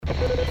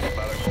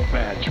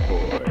Badge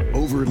Boy.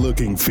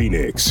 Overlooking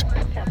Phoenix.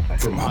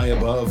 From high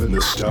above in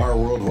the Star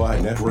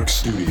Worldwide Network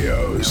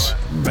studios.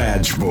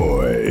 Badge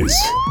Boys.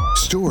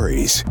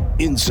 Stories,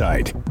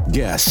 insight,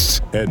 guests,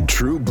 and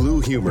true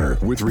blue humor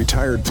with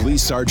retired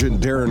Police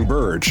Sergeant Darren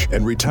Birch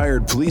and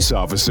retired police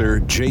officer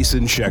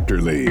Jason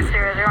Schechterly.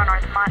 00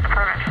 North Mont,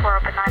 Department 4,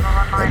 open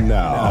 911 line. And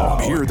now,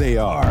 here they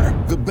are,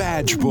 the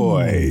Badge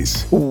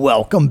Boys.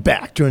 Welcome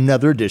back to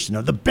another edition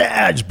of the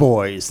Badge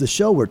Boys, the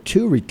show where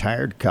two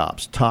retired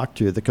cops talk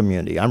to the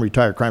community. I'm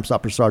retired Crime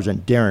Stopper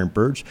Sergeant Darren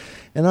Birch,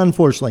 and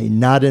unfortunately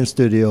not in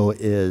studio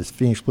is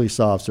Phoenix Police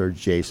Officer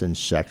Jason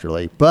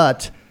Schechterly.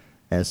 But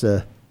as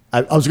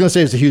I was going to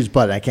say it's a huge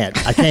but. I can't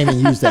even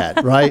use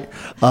that, right?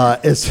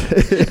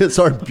 It's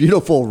our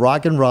beautiful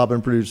Rockin'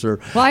 Robin producer.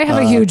 Well, I have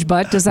a huge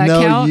butt. Does that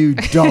count? No, you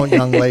don't,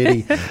 young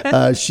lady.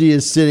 She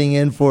is sitting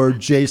in for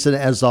Jason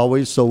as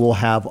always, so we'll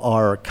have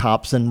our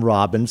Cops and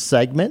Robin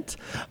segment.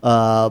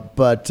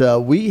 But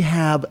we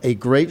have a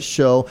great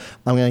show.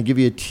 I'm going to give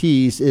you a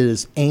tease. It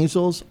is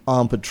Angels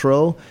on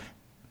Patrol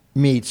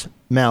meets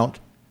Mt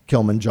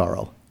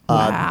Kilimanjaro.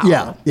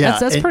 Wow. Yeah.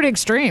 That's pretty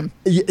extreme.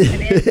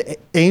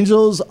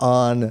 Angels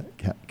on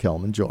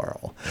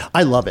Kilimanjaro.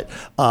 I love it.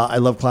 I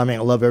love climbing.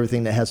 I love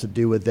everything that has to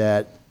do with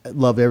that. I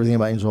love everything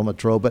about Angels on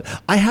Patrol. But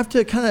I have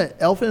to kind of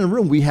elephant in the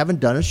room. We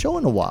haven't done a show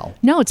in a while.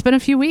 No, it's been a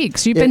few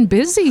weeks. You've been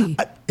busy.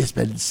 It's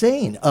been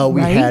insane.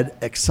 We had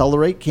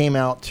Accelerate came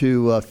out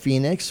to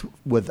Phoenix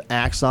with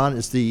Axon.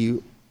 It's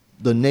the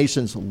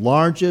nation's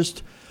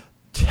largest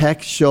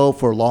tech show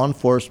for law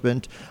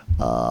enforcement.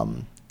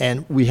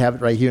 And we have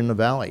it right here in the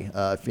Valley,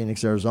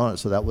 Phoenix, Arizona.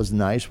 So that was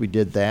nice. We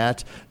did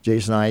that.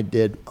 Jason and I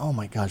did,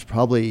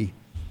 probably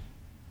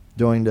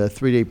during the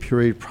 3-day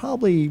period,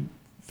 probably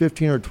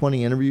 15 or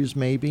 20 interviews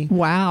maybe.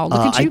 Wow,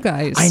 look at you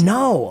guys. I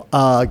know.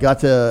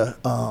 Got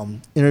to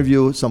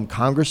interview some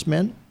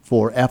congressmen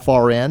for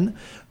FRN.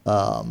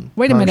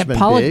 Wait a minute,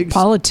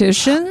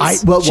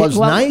 politicians? What was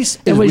nice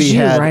is we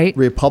had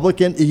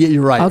Republican.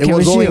 You're right. Okay, it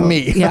was only you.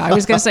 me. Yeah, I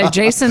was going to say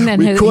Jason and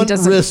we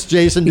couldn't risk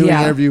Jason doing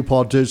interview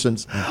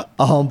politicians.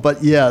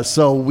 But yeah,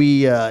 so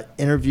we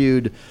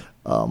interviewed.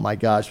 Oh my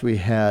gosh, we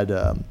had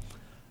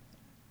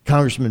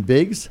Congressman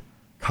Biggs,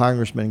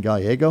 Congressman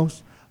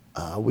Gallegos.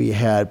 We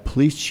had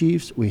police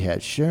chiefs, we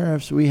had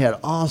sheriffs, we had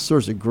all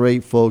sorts of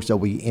great folks that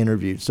we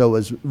interviewed. So it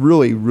was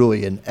really,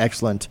 really an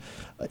excellent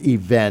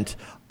event.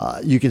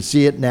 You can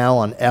see it now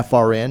on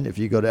FRN. If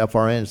you go to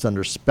FRN, it's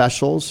under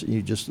specials.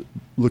 You just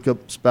look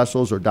up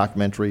specials or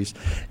documentaries,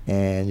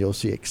 and you'll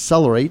see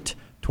Accelerate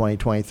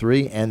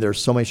 2023. And there's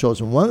so many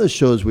shows. And one of the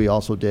shows we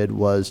also did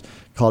was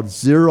called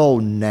Zero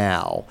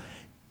Now.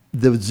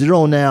 The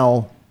Zero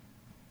Now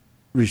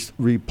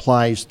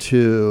replies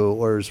to,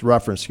 or is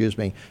reference,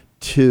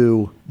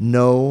 to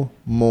no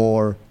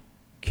more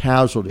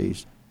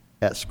casualties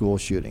at school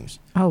shootings.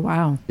 Oh,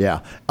 wow.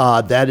 Yeah.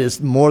 That is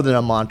more than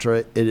a mantra.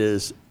 It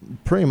is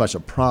pretty much a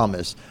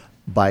promise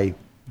by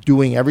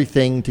doing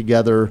everything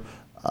together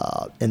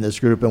in this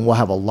group. And we'll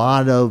have a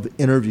lot of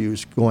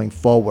interviews going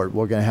forward.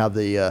 We're going to have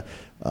the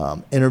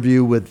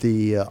interview with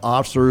the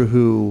officer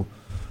who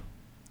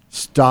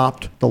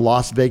stopped the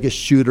Las Vegas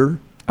shooter.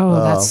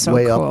 Oh, that's so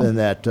way cool. Up in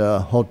that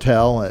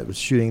hotel. It was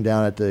shooting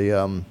down at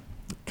the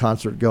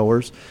concert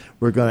goers.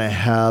 We're going to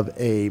have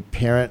a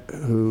parent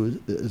who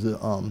is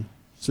a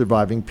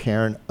surviving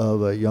parent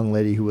of a young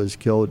lady who was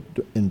killed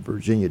in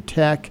Virginia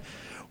Tech.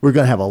 We're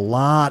going to have a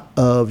lot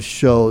of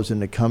shows in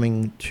the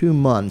coming 2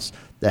 months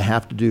that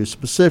have to do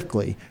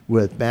specifically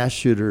with mass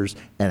shooters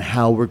and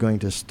how we're going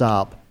to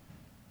stop,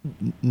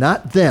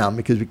 not them,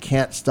 because we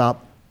can't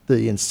stop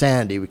the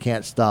insanity. We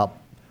can't stop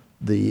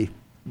the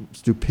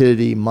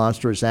stupidity,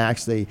 monstrous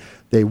acts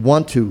they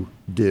want to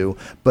do,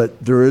 but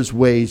there is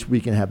ways we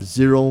can have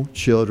zero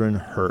children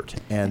hurt,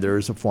 and there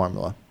is a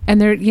formula. And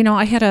there,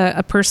 I had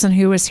a person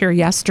who was here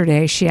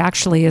yesterday. She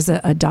actually is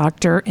a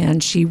doctor,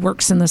 and she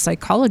works in the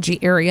psychology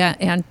area,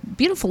 and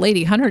beautiful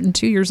lady,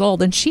 102 years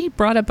old. And she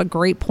brought up a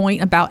great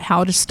point about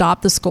how to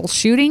stop the school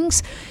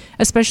shootings,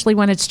 especially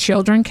when it's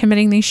children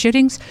committing these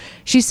shootings.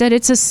 She said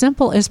it's as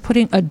simple as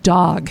putting a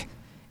dog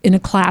in a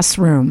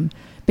classroom,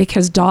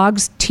 because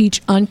dogs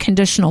teach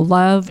unconditional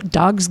love.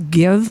 Dogs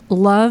give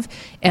love.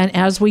 And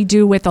as we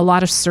do with a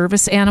lot of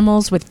service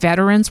animals, with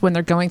veterans, when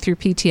they're going through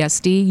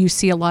PTSD, you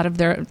see a lot of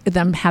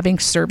them having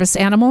service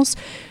animals.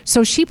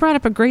 So she brought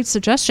up a great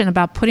suggestion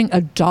about putting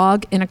a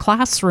dog in a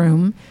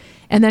classroom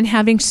and then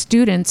having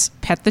students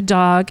pet the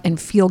dog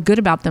and feel good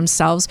about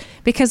themselves,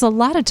 because a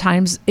lot of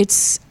times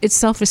it's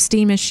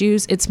self-esteem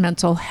issues, it's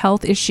mental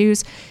health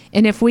issues.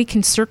 And if we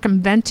can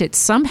circumvent it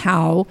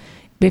somehow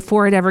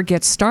before it ever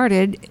gets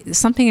started,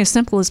 something as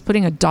simple as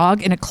putting a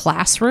dog in a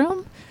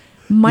classroom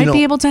might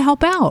be able to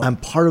help out. I'm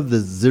part of the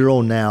Zero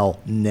Now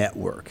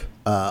network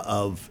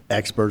of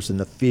experts in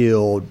the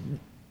field,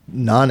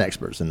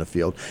 non-experts in the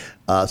field.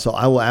 So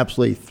I will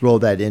absolutely throw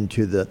that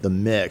into the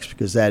mix,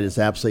 because that is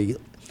absolutely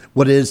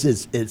what it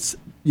is. It's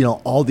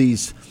all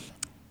these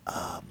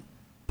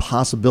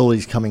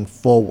possibilities coming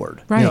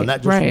forward. Right, Not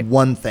just right.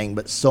 one thing,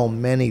 but so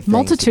many things.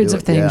 Multitudes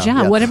of things,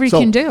 whatever you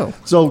can do.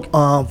 So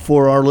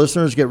for our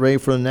listeners, get ready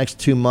for the next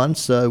 2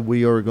 months.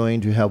 We are going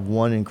to have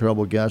one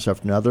incredible guest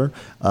after another.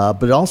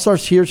 But it all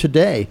starts here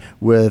today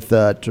with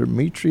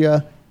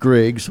Demetria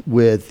Griggs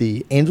with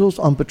the Angels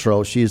on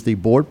Patrol. She is the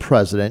board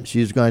president.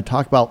 She's going to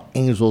talk about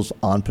Angels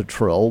on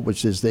Patrol,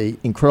 which is the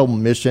incredible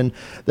mission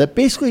that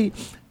basically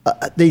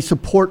they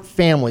support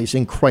families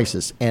in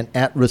crisis and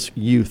at-risk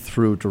youth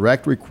through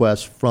direct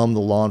requests from the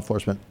law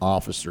enforcement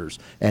officers.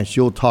 And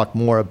she'll talk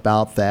more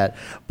about that.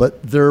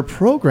 But their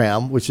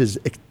program, which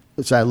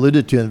I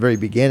alluded to in the very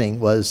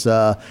beginning, was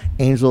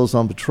Angels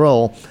on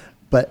Patrol,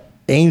 but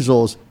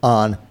Angels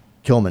on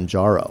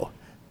Kilimanjaro.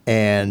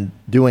 And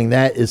doing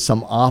that is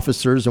some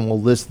officers, and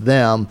we'll list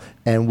them.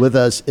 And with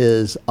us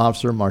is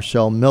Officer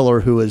Marshall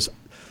Miller, who is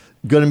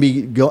going to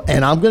be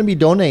and I'm going to be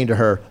donating to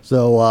her.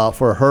 So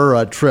for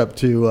her trip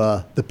to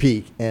the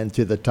peak and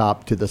to the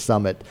top, to the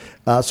summit.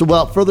 So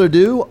without further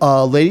ado,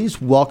 ladies,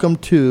 welcome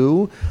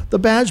to the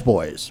Badge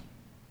Boys.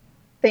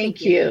 Thank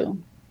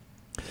you.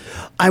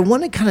 I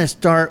want to kind of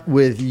start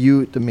with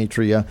you,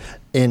 Demetria,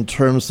 in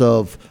terms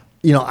of,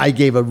 I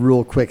gave a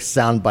real quick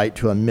soundbite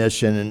to a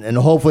mission, and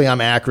hopefully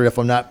I'm accurate. If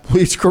I'm not,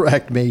 please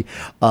correct me.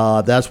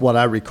 That's what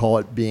I recall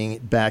it being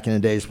back in the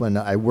days when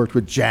I worked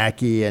with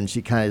Jackie, and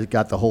she kind of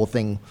got the whole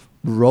thing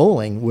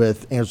rolling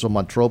with Angels on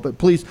Patrol. But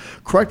please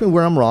correct me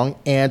where I'm wrong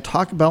and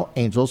talk about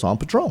Angels on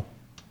Patrol.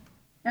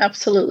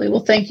 Absolutely.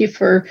 Well, thank you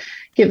for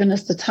giving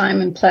us the time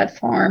and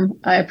platform.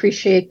 I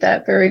appreciate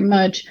that very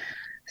much.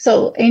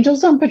 So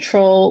Angels on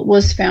Patrol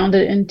was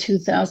founded in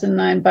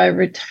 2009 by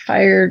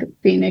retired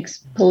Phoenix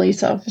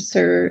police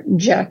officer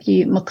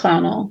Jackie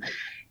McConnell.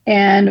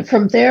 And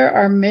from there,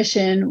 our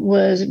mission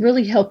was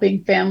really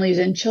helping families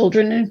and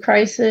children in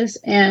crisis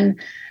and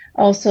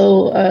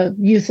also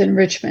youth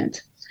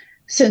enrichment.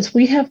 Since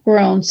we have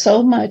grown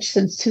so much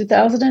since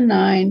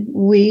 2009,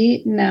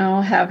 we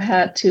now have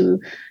had to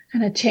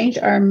kind of change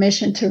our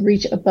mission to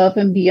reach above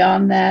and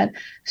beyond that.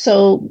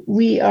 So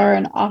we are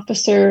an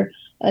officer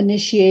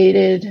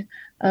initiated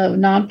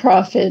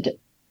nonprofit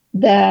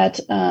that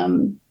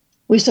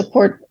we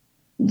support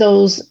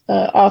those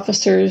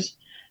officers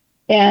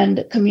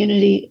and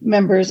community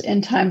members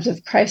in times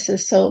of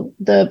crisis. So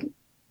the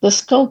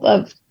scope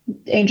of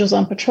Angels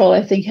on Patrol,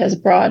 I think, has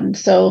broadened.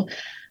 So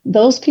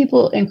those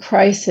people in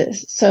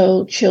crisis,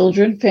 so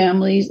children,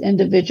 families,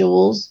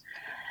 individuals,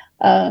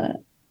 are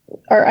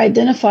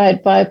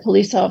identified by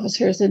police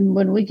officers. And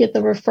when we get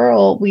the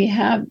referral,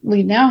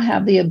 we now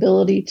have the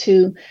ability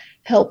to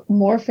help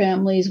more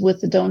families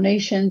with the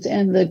donations,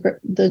 and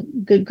the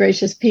good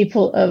gracious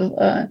people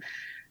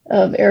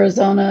of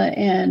Arizona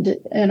and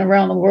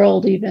around the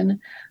world even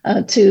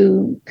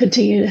to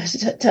continue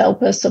to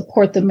help us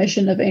support the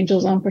mission of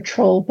Angels on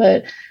Patrol.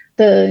 But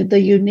the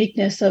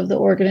uniqueness of the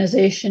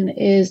organization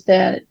is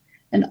that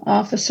an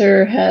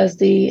officer has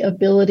the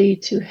ability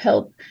to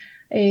help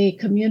a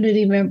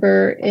community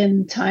member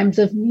in times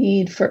of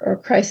need for a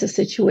crisis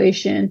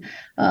situation.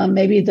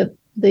 Maybe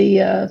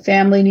the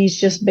family needs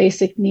just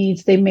basic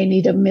needs. They may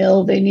need a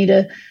meal. They need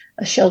a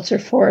shelter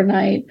for a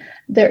night.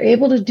 They're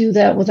able to do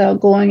that without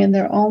going in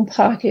their own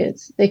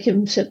pockets. They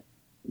can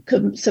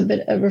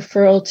submit a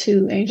referral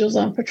to Angels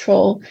on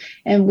Patrol,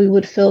 and we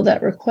would fill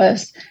that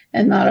request.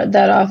 And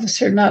that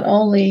officer not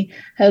only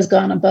has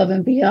gone above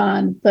and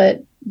beyond,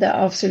 but the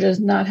officer does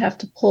not have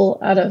to pull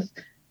out of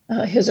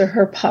his or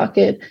her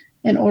pocket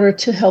in order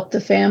to help the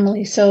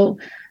family. So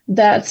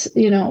that's,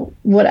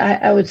 what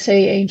I would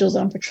say Angels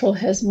on Patrol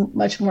has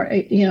much more,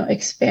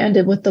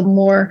 expanded with the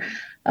more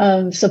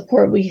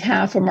support we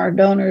have from our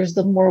donors,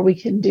 the more we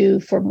can do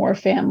for more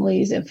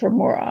families and for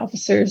more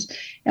officers.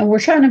 And we're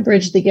trying to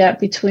bridge the gap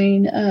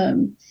between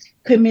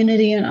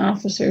community and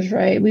officers,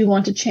 right? We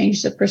want to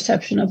change the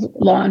perception of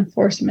law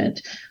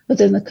enforcement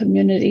within the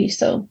community.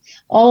 So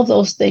all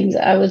those things,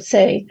 I would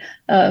say,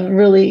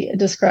 really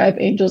describe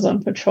Angels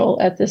on Patrol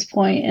at this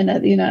point and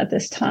at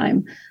this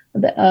time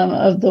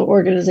of the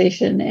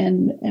organization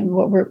and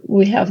what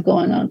we have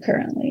going on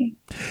currently.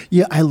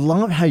 Yeah, I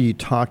love how you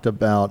talked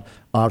about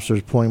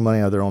officers pulling money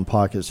out of their own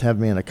pockets.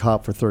 Having been a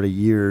cop for 30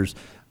 years,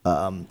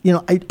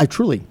 I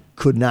truly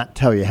could not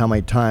tell you how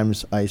many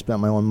times I spent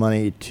my own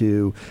money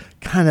to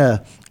kind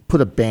of put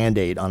a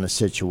Band-Aid on a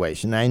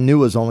situation. I knew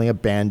it was only a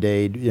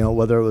Band-Aid,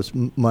 whether it was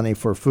money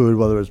for food,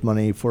 whether it was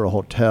money for a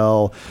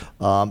hotel.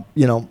 I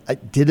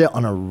did it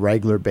on a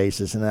regular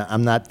basis, and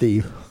I'm not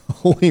the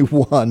only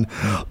one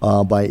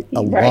by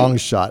a long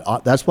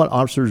shot. That's what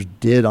officers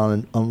did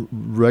on a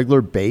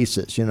regular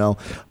basis,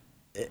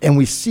 and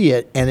we see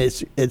it, and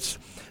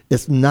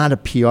it's not a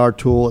PR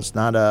tool. It's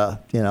not a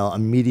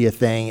media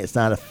thing. It's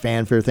not a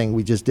fanfare thing.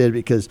 We just did it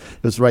because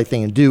it was the right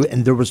thing to do,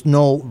 and there was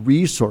no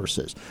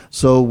resources.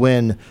 So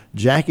when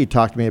Jackie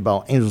talked to me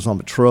about Angels on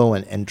Patrol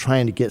and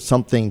trying to get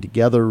something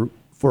together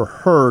for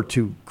her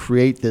to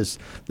create this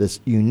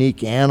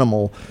unique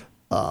animal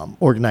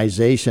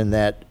organization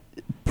that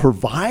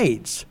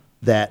provides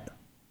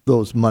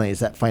those monies,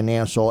 that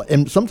financial,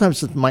 and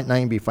sometimes it might not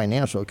even be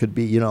financial. It could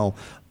be,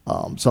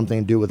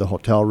 something to do with a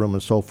hotel room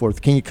and so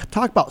forth. Can you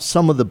talk about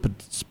some of the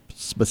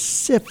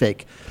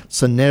specific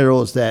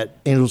scenarios that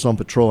Angels on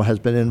Patrol has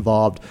been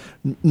involved?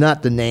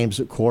 Not the names,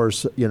 of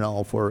course,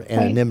 for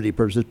anonymity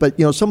purposes, but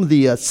some of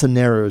the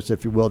scenarios,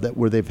 if you will,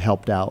 where they've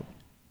helped out.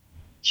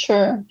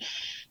 Sure.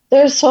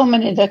 There's so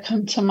many that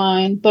come to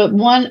mind, but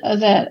one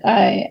that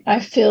I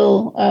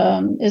feel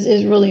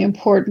is really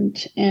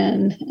important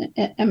and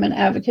am an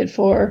advocate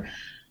for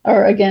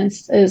or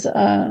against is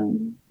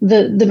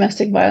the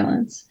domestic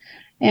violence.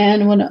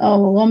 And when a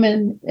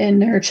woman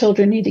and her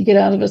children need to get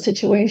out of a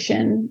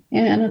situation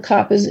and a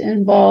cop is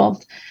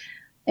involved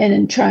and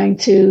in trying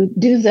to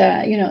do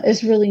that,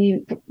 it's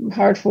really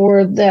hard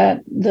for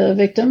the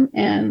victim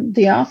and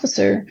the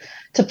officer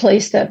to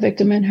place that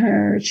victim and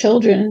her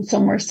children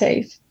somewhere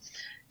safe.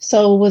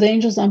 So with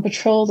Angels on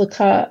Patrol,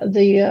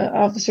 the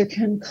officer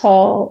can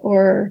call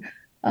or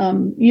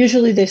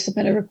usually they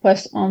submit a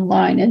request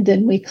online, and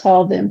then we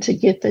call them to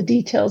get the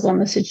details on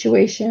the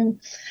situation.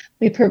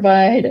 We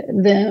provide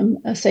them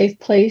a safe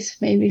place,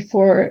 maybe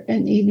for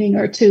an evening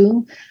or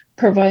two,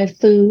 provide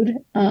food.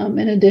 In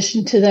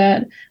addition to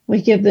that,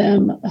 we give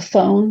them a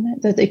phone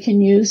that they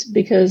can use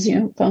because,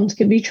 phones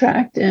can be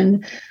tracked,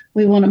 and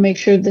we want to make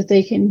sure that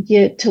they can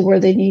get to where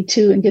they need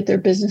to and get their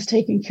business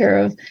taken care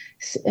of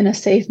in a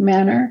safe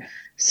manner.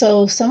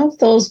 So some of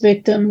those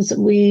victims,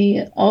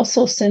 we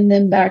also send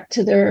them back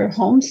to their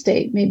home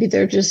state. Maybe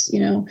they're just,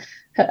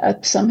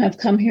 some have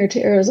come here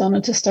to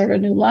Arizona to start a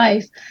new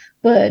life.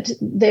 But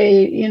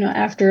they,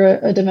 after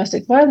a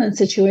domestic violence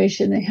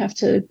situation, they have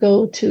to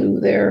go to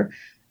their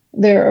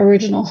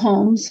original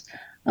homes.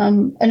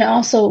 And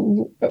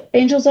also,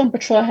 Angels on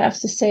Patrol, I have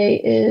to say,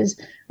 is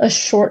a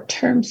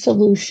short-term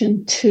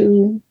solution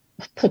to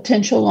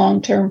potential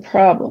long-term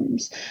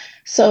problems.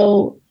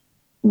 So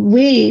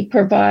we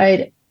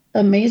provide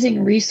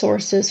amazing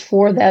resources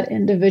for that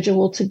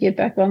individual to get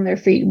back on their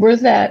feet. We're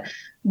that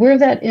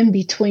in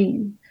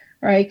between,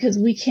 right? Because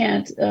we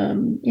can't,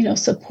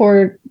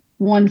 support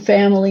one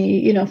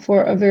family,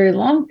 for a very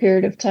long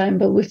period of time.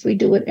 But if we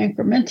do it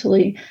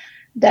incrementally,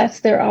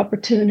 that's their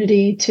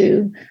opportunity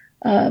to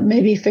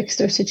maybe fix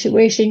their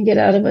situation, get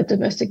out of a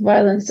domestic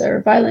violence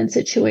or violent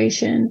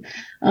situation.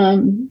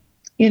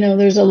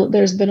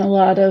 There's been a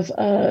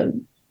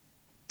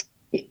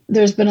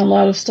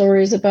lot of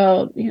stories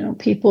about,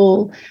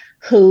 people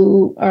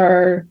who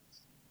are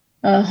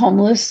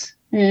homeless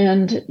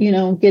and,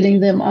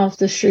 getting them off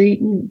the street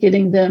and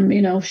getting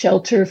them,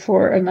 shelter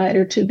for a night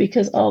or two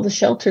because all the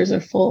shelters are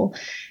full.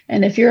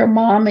 And if you're a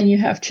mom and you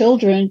have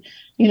children,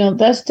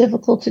 that's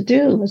difficult to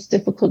do. It's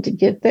difficult to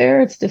get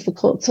there. It's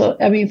difficult. So,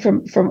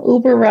 from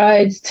Uber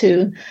rides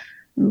to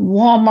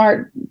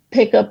Walmart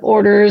pickup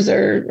orders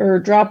or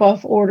drop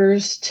off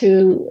orders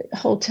to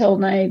hotel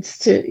nights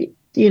to,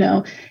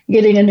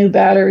 getting a new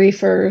battery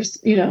for,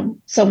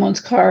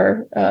 someone's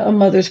car, a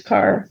mother's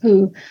car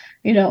who,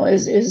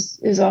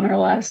 is on her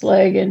last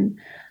leg and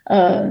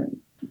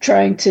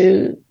trying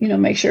to,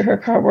 make sure her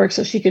car works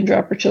so she can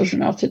drop her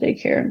children off to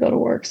daycare and go to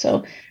work.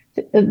 So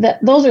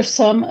those are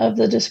some of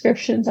the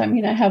descriptions. I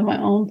have my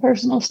own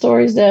personal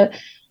stories that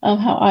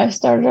how I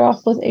started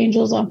off with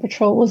Angels on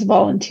Patrol was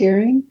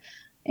volunteering.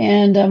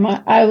 And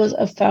I was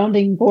a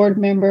founding board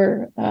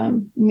member,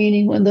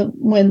 meaning when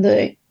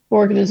the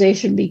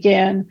organization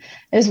began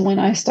is when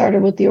I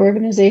started with the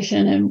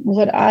organization. And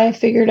what I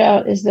figured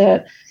out is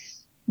that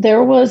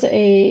there was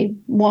a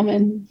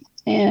woman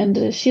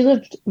and she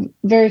lived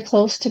very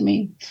close to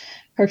me.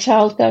 Her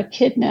child got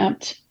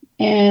kidnapped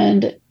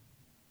and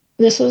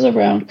this was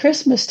around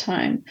Christmas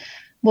time.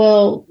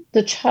 Well,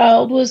 the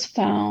child was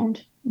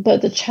found,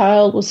 but the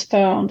child was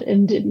found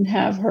and didn't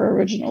have her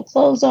original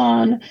clothes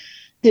on,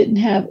 didn't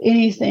have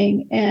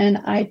anything. And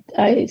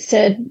I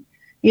said,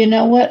 you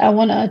know what? I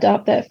want to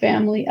adopt that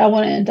family. I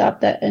want to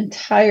adopt that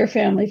entire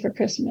family for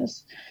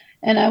Christmas.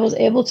 And I was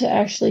able to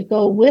actually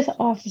go with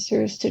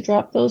officers to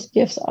drop those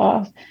gifts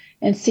off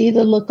and see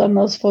the look on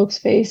those folks'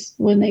 face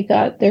when they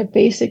got their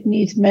basic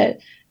needs met.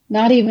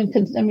 Not even,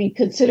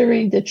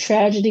 considering the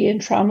tragedy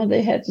and trauma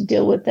they had to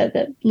deal with,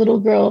 that little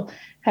girl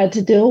had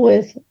to deal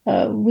with,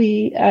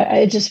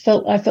 I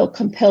felt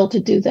compelled to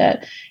do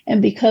that.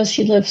 And because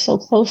she lived so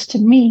close to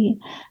me,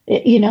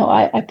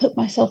 I put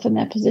myself in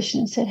that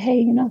position and said,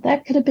 hey,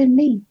 that could have been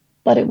me,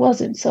 but it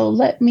wasn't. So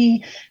let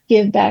me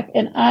give back.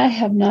 And I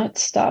have not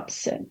stopped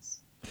since.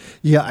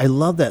 Yeah, I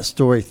love that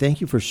story.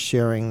 Thank you for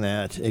sharing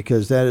that,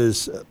 because that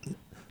is,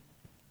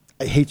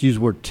 I hate to use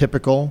the word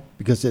typical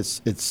because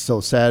it's so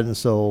sad and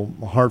so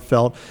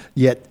heartfelt,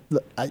 yet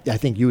I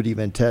think you would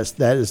even attest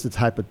that is the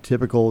type of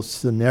typical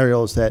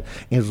scenarios that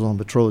Angels on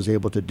Patrol is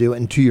able to do.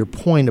 And to your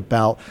point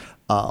about,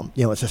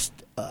 it's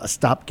a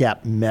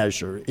stopgap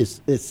measure.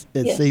 It's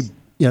yes.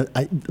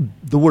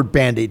 the word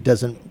Band-Aid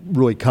doesn't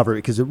really cover it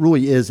because it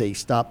really is a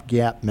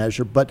stopgap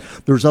measure, but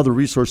there's other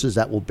resources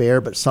that will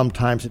bear, but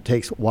sometimes it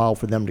takes a while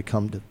for them to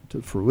come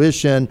to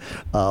fruition.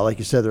 Like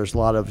you said, there's a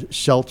lot of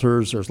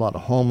shelters, there's a lot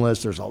of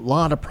homeless, there's a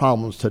lot of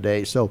problems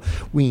today, so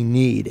we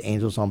need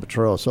Angels on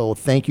Patrol. So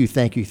thank you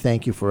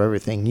for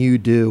everything you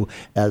do,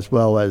 as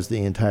well as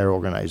the entire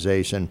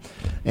organization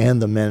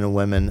and the men and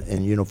women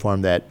in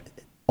uniform that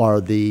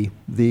are the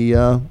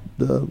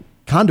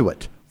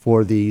conduit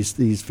for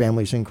these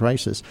families in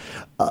crisis.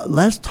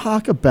 Let's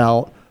talk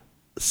about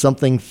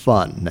something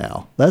fun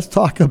now. Let's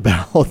talk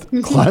about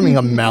climbing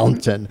a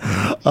mountain.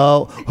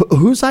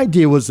 Whose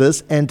idea was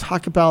this? And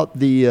talk about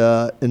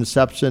the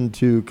inception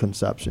to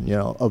conception,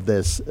 of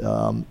this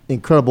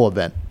incredible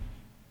event.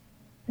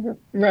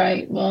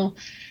 Right. Well,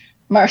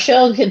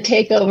 Marshall could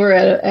take over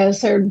at a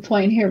certain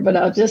point here, but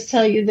I'll just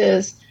tell you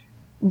this.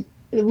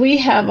 We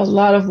have a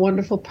lot of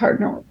wonderful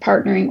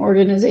partnering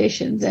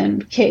organizations,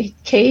 and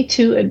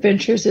K2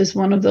 Adventures is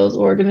one of those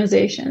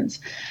organizations.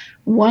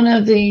 One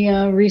of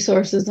the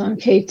resources on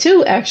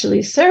K2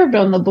 actually served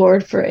on the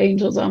board for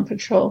Angels on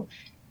Patrol.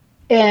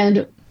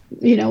 And,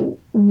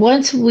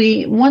 once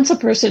a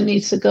person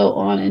needs to go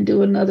on and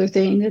do another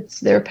thing,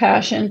 it's their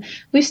passion,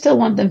 we still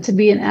want them to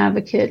be an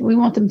advocate. We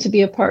want them to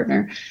be a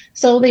partner.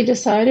 So they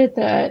decided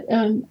that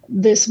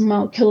this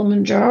Mount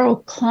Kilimanjaro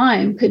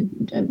climb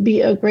could be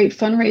a great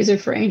fundraiser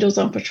for Angels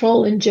on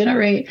Patrol and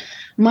generate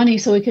money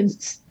so we can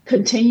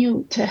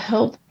continue to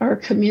help our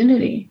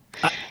community.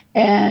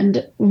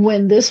 And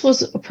when this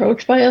was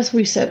approached by us,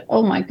 we said,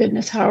 oh my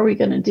goodness, how are we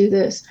going to do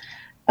this?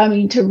 I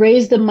mean, to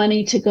raise the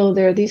money to go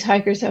there, these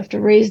hikers have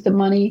to raise the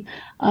money,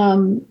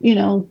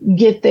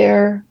 get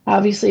there.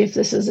 Obviously, if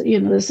this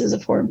is a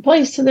foreign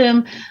place to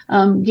them,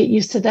 get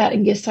used to that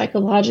and get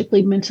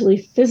psychologically, mentally,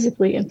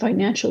 physically, and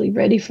financially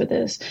ready for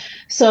this.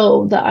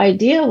 So the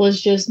idea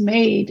was just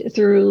made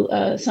through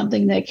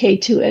something that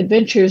K2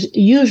 Adventures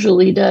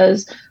usually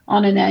does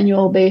on an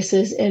annual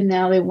basis. And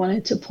now they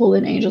wanted to pull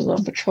in Angels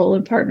on Patrol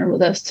and partner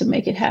with us to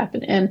make it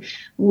happen. And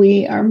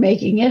we are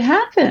making it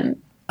happen.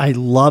 I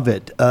love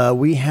it.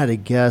 We had a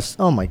guest,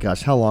 oh my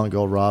gosh, how long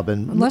ago,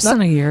 Robin? Less than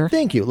a year.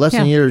 Thank you. Less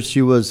than a year.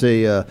 She was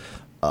a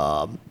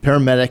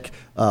paramedic,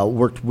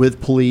 worked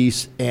with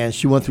police, and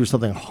she went through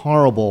something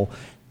horrible,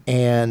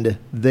 and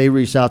they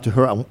reached out to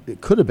her.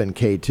 It could have been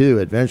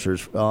K2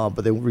 Adventures,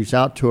 but they reached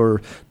out to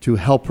her to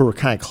help her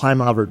kind of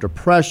climb out of her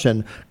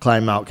depression,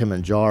 climb Mount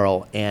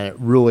Kilimanjaro, and it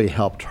really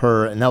helped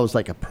her. And that was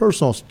like a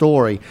personal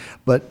story,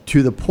 but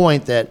to the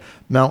point that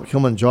Mount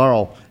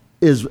Kilimanjaro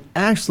is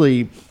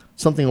actually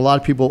something a lot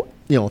of people,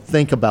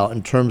 think about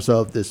in terms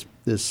of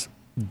this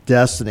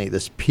destiny,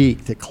 this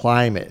peak to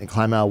climb it and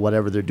climb out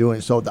whatever they're doing.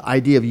 So the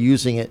idea of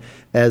using it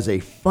as a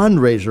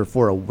fundraiser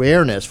for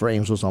awareness for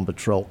Angels on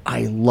Patrol,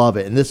 I love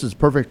it. And this is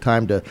perfect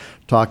time to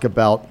talk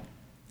about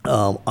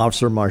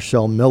Officer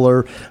Marshall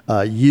Miller.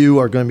 You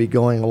are going to be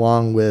going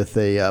along with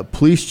a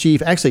police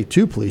chief, actually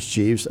two police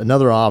chiefs,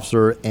 another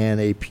officer, and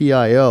a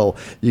PIO.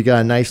 You got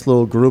a nice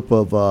little group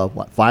of,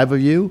 5 of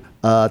you.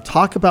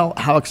 Talk about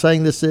how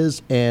exciting this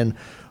is, and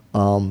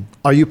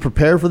are you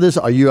prepared for this?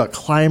 Are you a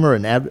climber?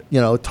 And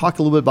talk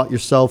a little bit about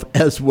yourself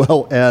as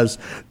well as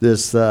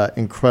this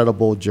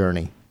incredible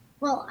journey.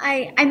 Well,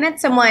 I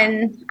met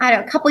someone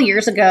a couple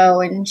years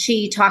ago, and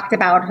she talked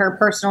about her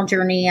personal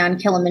journey on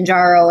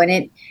Kilimanjaro, and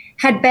it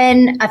had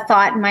been a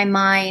thought in my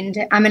mind.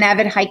 I'm an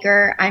avid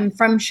hiker. I'm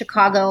from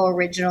Chicago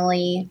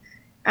originally.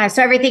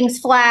 So everything's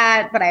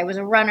flat, but I was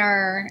a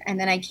runner. And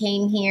then I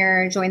came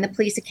here, joined the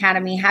police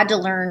academy, had to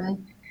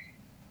learn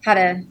how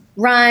to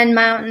run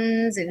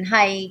mountains and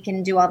hike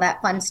and do all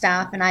that fun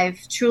stuff. And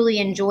I've truly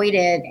enjoyed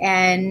it.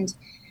 And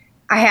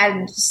I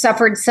had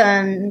suffered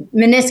some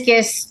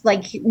meniscus,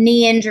 like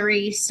knee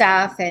injury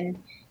stuff.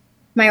 And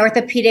my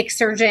orthopedic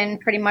surgeon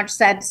pretty much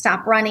said,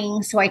 stop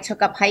running. So I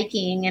took up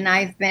hiking, and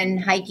I've been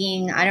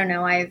hiking.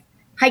 I'm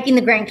hiking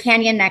the Grand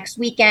Canyon next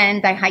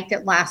weekend. I hiked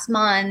it last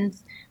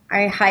month.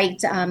 I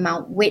hiked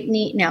Mount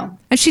Whitney. No.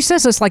 And she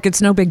says this like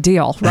it's no big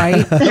deal,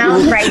 right?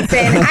 Mount Bryson.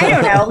 I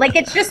don't know. Like,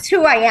 it's just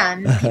who I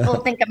am. People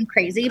think I'm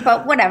crazy,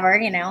 but whatever,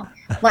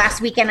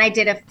 Last weekend I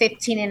did a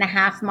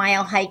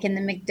 15.5-mile hike in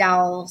the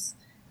McDowells,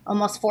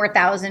 almost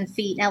 4,000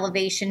 feet in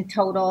elevation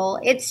total.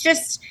 It's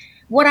just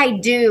what I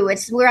do.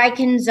 It's where I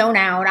can zone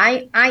out.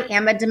 I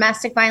am a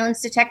domestic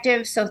violence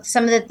detective. So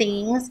some of the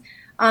things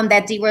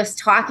that Dee was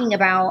talking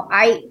about,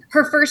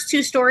 her first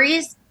 2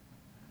 stories,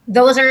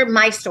 those are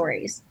my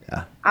stories.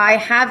 Yeah. I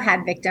have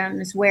had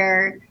victims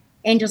where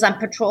Angels on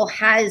Patrol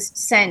has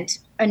sent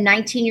a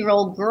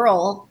 19-year-old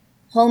girl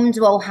home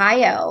to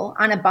Ohio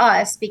on a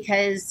bus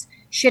because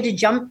she had to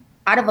jump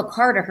out of a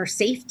car to her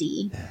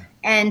safety. Yeah.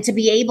 And to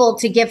be able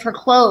to give her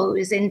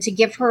clothes and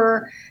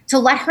to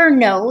let her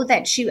know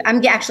that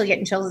I'm actually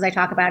getting chills as I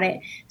talk about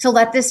it, to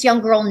let this young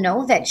girl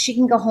know that she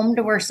can go home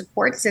to her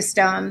support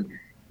system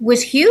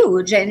was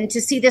huge. And to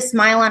see the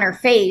smile on her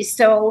face.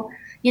 So,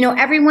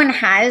 everyone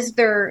has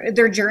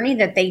their journey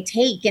that they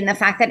take, and the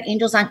fact that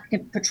Angels on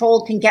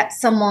Patrol can get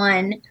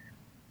someone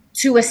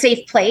to a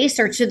safe place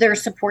or to their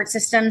support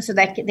system so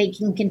that they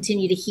can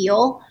continue to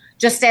heal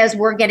just as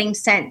we're getting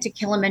sent to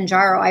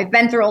Kilimanjaro. I've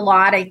been through a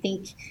lot. I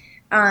think,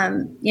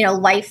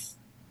 life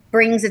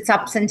brings its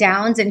ups and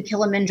downs, and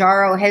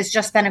Kilimanjaro has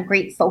just been a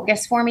great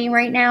focus for me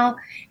right now.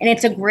 And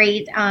it's a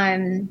great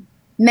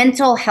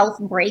mental health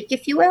break,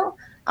 if you will.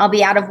 I'll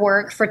be out of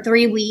work for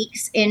 3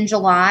 weeks in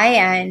July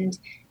and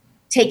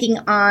taking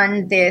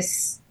on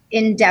this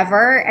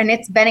endeavor, and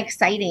it's been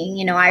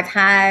exciting. I've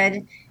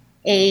had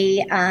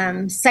a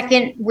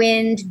second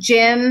wind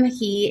Jim.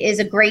 He is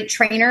a great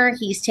trainer.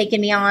 He's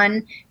taken me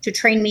on to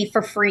train me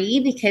for free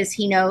because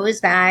he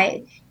knows that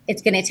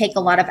it's going to take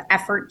a lot of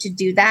effort to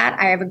do that.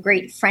 I have a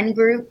great friend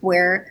group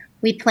where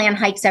we plan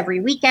hikes every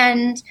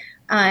weekend,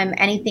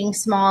 anything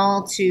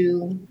small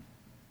to,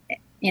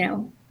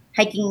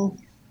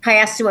 hiking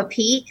Piastua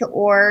Peak,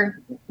 or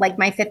like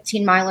my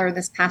 15 miler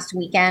this past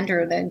weekend,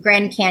 or the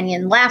Grand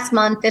Canyon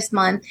this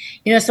month,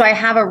 so I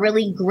have a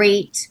really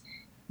great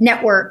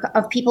network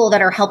of people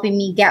that are helping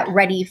me get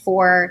ready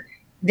for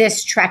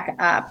this trek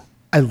up.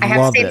 I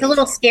have to say, it's a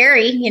little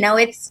scary.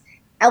 It's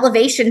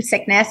elevation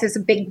sickness is a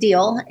big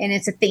deal, and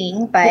it's a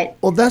thing, but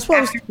that's what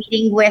after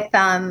meeting with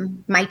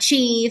my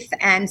chief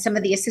and some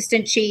of the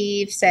assistant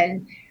chiefs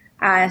and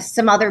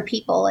some other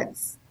people,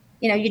 it's,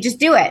 you just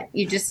do it.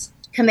 You just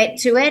commit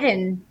to it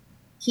and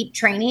keep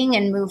training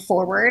and move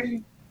forward.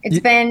 It's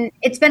been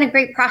a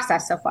great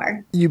process so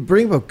far. You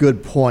bring up a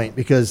good point,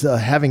 because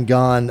having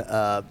gone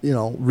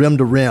rim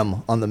to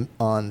rim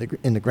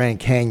in the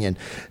Grand Canyon,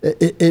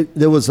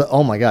 there was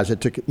oh my gosh,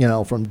 it took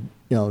from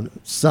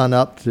sun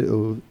up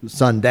to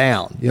sun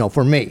down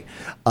for me,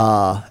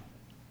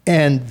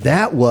 and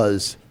that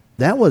was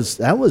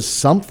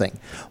something.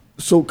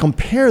 So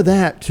compare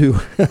that to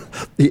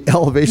the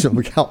elevation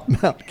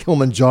of Mount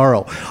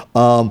Kilimanjaro.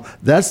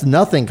 That's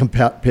nothing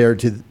compared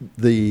to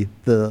the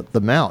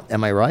mount.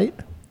 Am I right?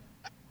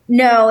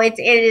 No, it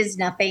is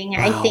nothing. Wow.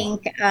 I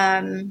think,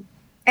 and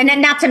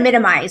then not to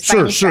minimize.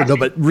 Sure. No,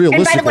 but realistically.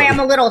 And by the way, I'm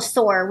a little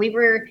sore. We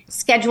were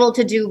scheduled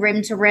to do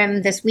rim to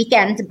rim this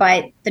weekend,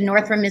 but the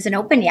North Rim isn't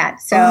open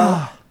yet.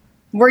 So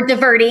we're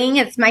diverting.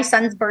 It's my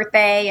son's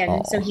birthday,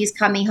 and so he's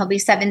coming. He'll be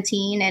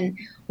 17, and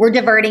we're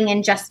diverting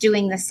and just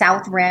doing the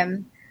South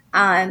Rim.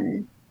 But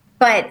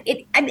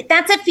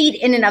that's a feat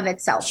in and of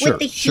itself. With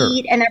the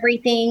heat and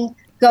everything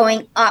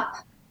going up.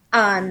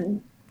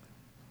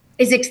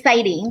 Is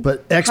exciting,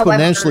 but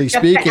exponentially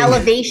speaking, the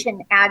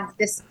elevation adds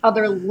this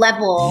other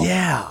level.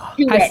 Yeah,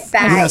 to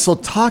it. So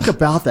talk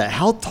about that.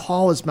 How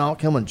tall is Mount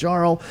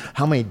Kilimanjaro?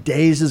 How many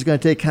days is it going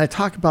to take? Can I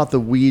talk about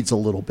the weeds a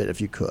little bit, if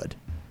you could?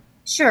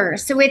 Sure.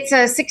 So it's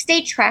a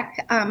 6-day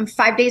trek,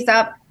 5 days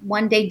up,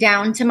 1 day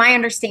down. To my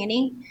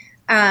understanding,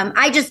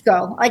 I just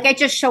go. I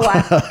just show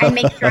up. I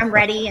make sure I'm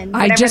ready, and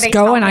I just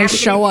go and I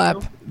show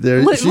up.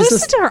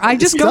 Listen to her. I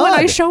just go and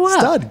I show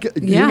up. Show up.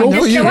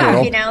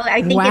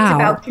 I think it's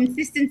about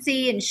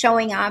consistency and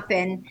showing up,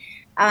 and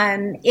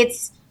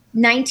it's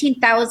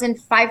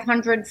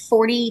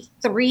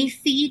 19,543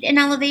 feet in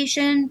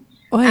elevation,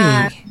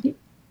 and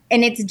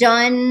it's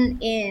done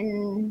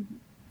in,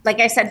 like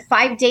I said,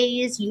 5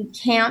 days. You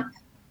camp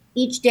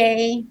each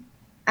day,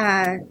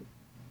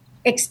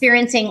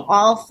 experiencing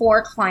all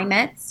 4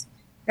 climates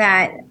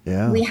that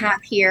we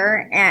have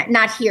here, and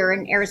not here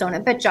in Arizona,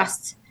 but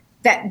just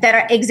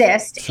that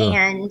exist. Sure.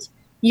 And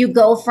you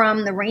go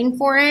from the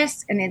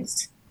rainforest, and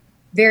it's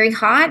very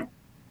hot,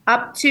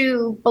 up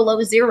to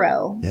below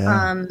zero.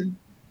 Yeah.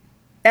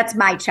 That's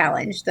my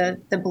challenge, the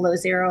below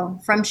zero.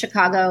 From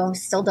Chicago,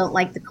 still don't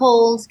like the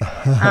cold.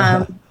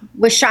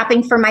 Was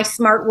shopping for my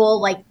smart wool,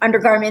 like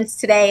undergarments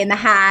today, and the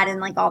hat, and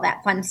like all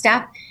that fun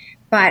stuff.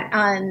 But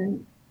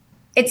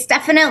it's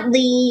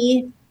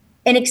definitely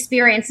an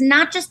experience,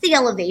 not just the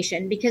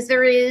elevation, because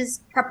there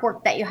is prep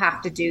work that you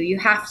have to do. You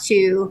have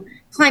to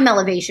climb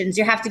elevations.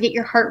 You have to get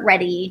your heart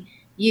ready.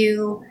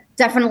 You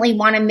definitely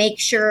want to make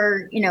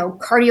sure,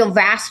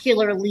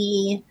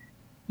 cardiovascularly,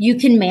 you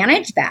can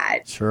manage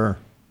that. Sure.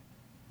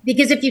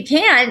 Because if you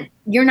can't,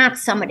 you're not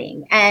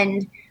summiting.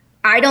 And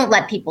I don't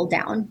let people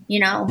down.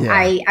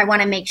 I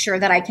want to make sure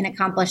that I can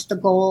accomplish the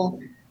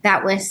goal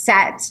that was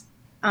set.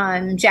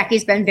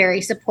 Jackie's been very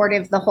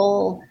supportive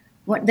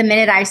the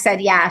minute I said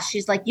yes.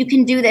 She's like, you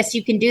can do this.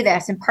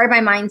 And part of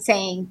my mind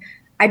saying,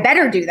 I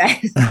better do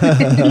this.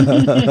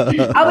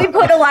 I would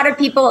put a lot of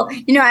people,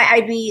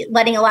 I'd be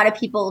letting a lot of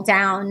people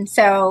down.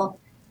 So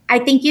I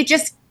think you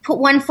just put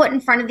one foot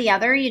in front of the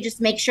other. You just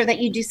make sure that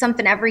you do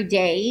something every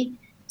day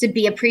to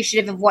be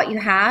appreciative of what you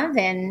have,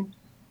 and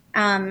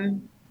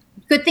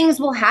good things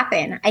will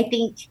happen. I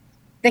think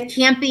the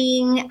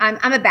camping,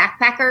 I'm a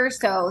backpacker,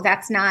 so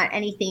that's not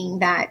anything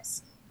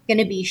that's going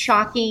to be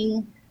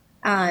shocking.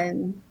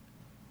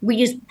 We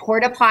use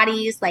porta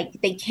potties, like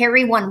they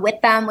carry one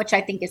with them, which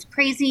I think is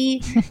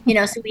crazy.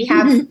 So we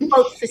have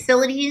both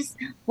facilities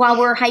while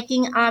we're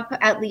hiking up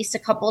at least a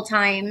couple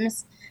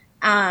times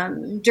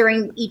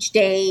during each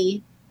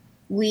day.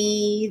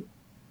 We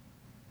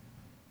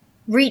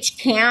reach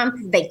camp,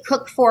 they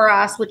cook for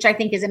us, which I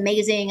think is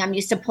amazing. I'm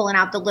used to pulling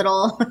out the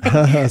little,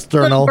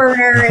 little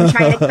burner and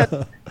trying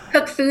to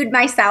cook food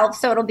myself.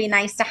 So it'll be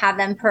nice to have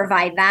them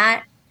provide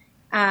that.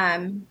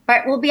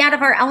 But we'll be out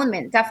of our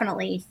element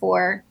definitely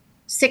for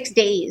 6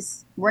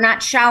 days. We're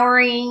not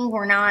showering.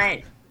 We're not,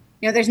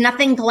 there's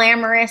nothing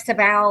glamorous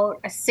about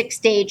a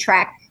 6-day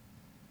trek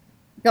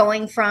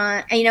going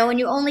from, and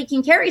you only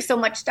can carry so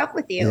much stuff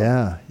with you.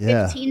 Yeah.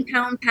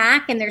 15-pound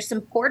pack, and there's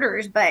some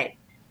porters, but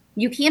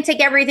you can't take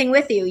everything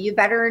with you. You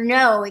better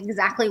know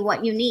exactly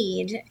what you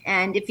need.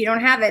 And if you don't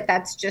have it,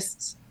 that's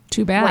just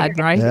too bad,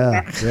 right?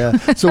 Yeah.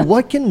 So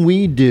what can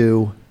we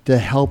do to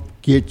help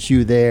get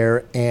you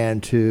there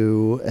and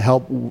to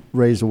help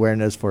raise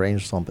awareness for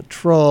Angels on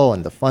Patrol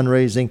and the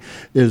fundraising?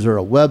 Is there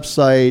a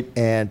website?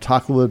 And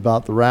talk a little bit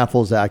about the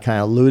raffles that I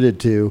kind of alluded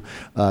to,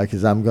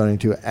 because I'm going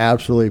to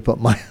absolutely put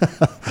my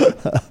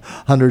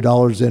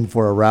 $100 in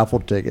for a raffle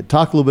ticket.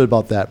 Talk a little bit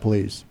about that,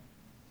 please.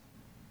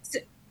 Do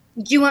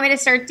you want me to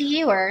start,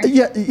 Dee, or?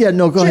 Yeah,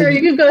 no, go ahead. Sure,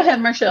 you can go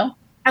ahead, Marshall.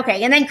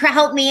 Okay, and then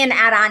help me and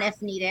add on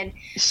if needed.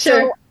 Sure.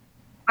 So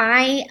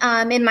I,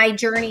 in my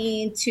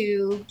journey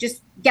to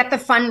just get the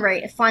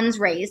funds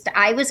raised,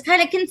 I was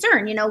kind of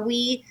concerned.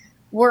 We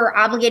were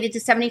obligated to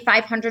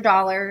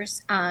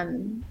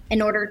 $7,500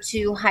 in order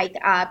to hike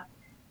up.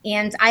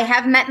 And I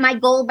have met my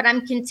goal, but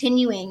I'm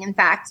continuing. In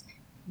fact,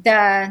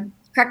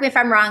 correct me if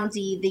I'm wrong,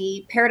 Dee,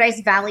 the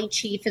Paradise Valley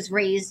chief has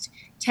raised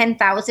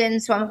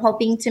 $10,000. So I'm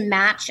hoping to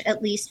match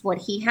at least what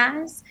he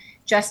has,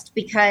 just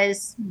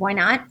because why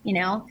not,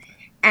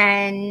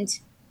 and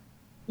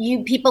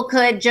people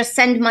could just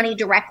send money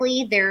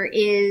directly. There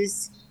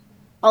is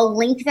a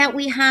link that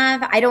we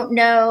have. I don't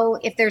know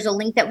if there's a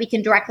link that we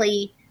can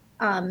directly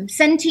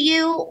send to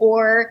you,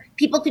 or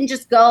people can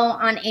just go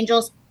on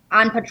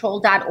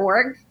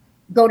angelsonpatrol.org,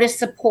 go to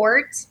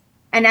support,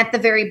 and at the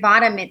very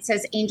bottom, it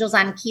says Angels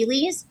on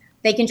Keys.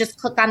 They can just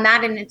click on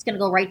that and it's going to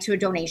go right to a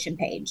donation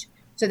page.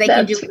 So they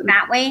can do it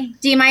that way.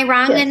 Am I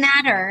wrong in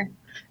that, or?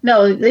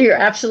 No, you're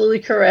absolutely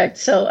correct.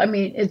 So,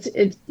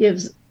 it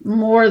gives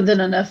more than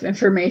enough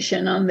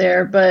information on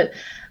there, but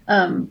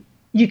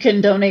you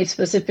can donate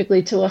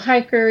specifically to a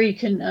hiker. You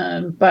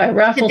can buy a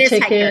raffle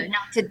ticket.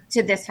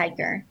 To this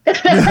hiker. to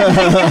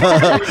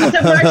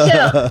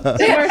Marshall.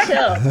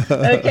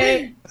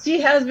 Okay.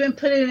 She has been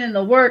putting in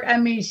the work.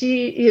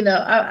 She,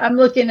 I'm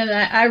looking and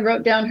I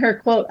wrote down her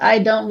quote, "I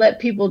don't let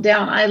people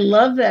down." I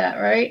love that,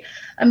 right?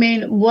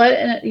 What,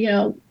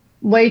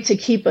 way to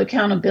keep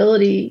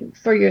accountability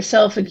for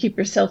yourself and keep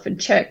yourself in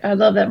check. I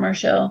love that,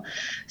 Marshall.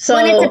 So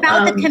it's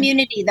about the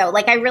community though.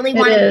 I really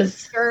want to make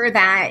sure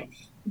that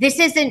this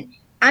isn't,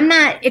 I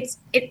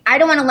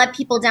don't want to let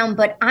people down,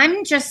 but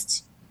I'm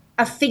just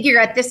a figure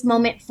at this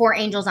moment for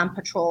Angels on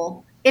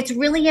Patrol. It's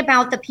really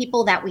about the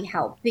people that we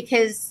help,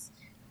 because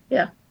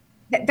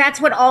that's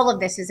what all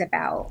of this is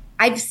about.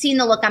 I've seen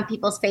the look on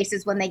people's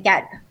faces when they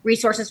get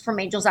resources from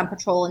Angels on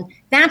Patrol, and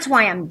that's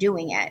why I'm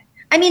doing it.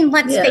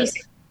 Let's face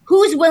it.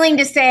 Who's willing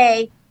to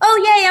say,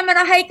 "Oh, yay, I'm going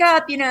to hike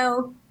up,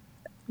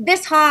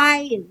 this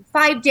high in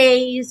 5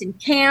 days and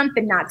camp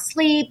and not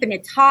sleep, and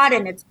it's hot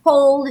and it's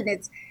cold and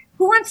it's..."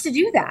 Who wants to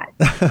do that?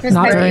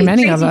 Not very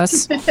many of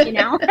us.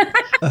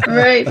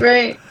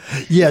 Right.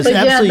 Yes, but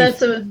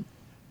absolutely.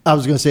 I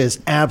was going to say it's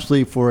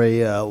absolutely for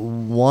a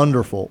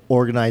wonderful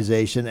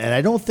organization. And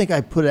I don't think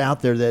I put it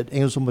out there that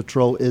Angels on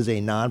Patrol is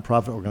a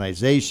nonprofit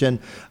organization.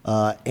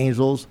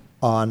 Angels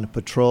on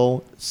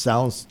Patrol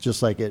sounds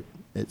just like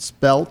it's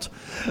spelt.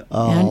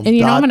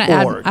 And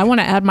I want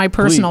to add my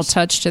personal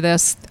touch to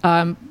this.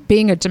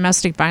 Being a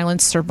domestic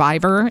violence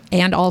survivor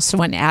and also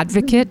an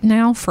advocate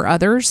now for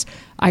others,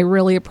 I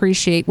really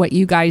appreciate what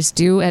you guys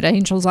do at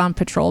Angels on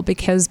Patrol,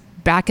 because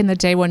back in the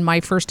day when my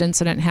first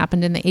incident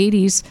happened in the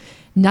 80s,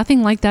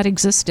 nothing like that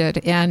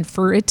existed. And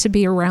for it to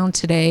be around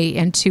today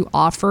and to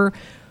offer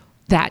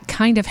that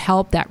kind of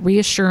help, that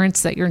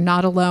reassurance that you're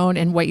not alone,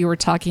 and what you were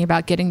talking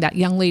about, getting that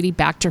young lady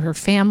back to her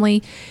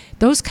family,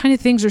 those kind of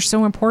things are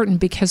so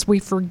important, because we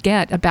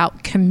forget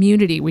about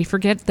community. We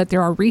forget that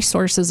there are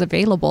resources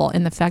available,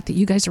 and the fact that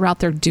you guys are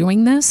out there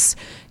doing this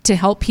to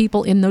help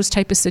people in those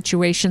type of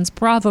situations.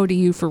 Bravo to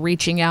you for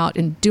reaching out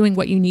and doing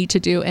what you need to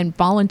do and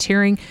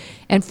volunteering,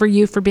 and for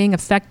you for being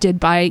affected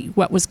by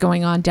what was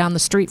going on down the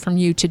street from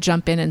you to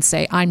jump in and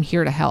say, "I'm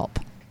here to help."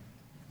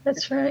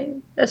 That's right.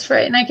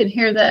 And I can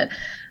hear that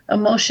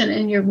emotion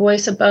in your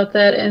voice about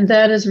that. And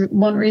that is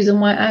one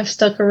reason why I've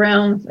stuck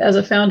around as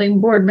a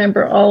founding board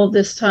member all of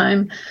this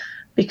time,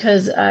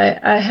 because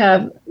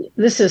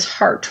this is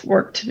heart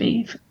work to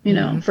me,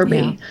 for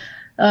me.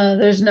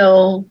 There's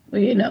no,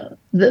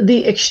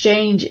 the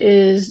exchange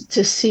is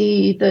to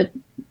see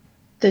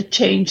the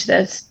change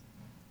that's,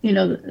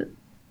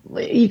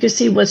 you can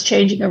see what's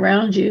changing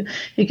around you.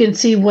 You can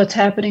see what's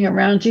happening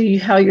around you,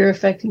 how you're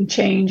affecting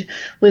change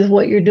with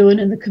what you're doing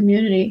in the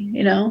community.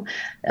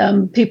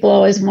 People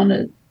always want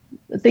to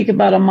think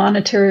about a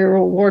monetary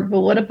reward, but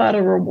what about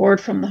a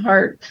reward from the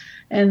heart?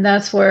 And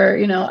that's where,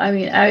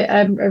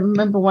 I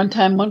remember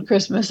one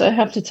Christmas, I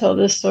have to tell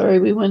this story.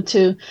 We went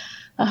to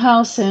a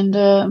house and,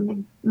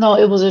 no,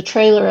 it was a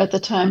trailer at the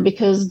time,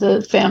 because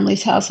the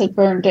family's house had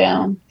burned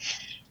down.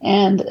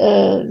 And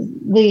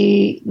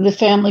the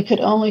family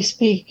could only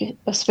speak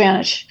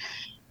Spanish,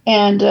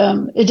 And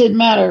it didn't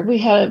matter. We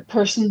had a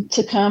person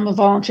to come, a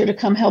volunteer to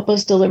come help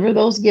us deliver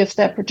those gifts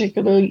that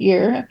particular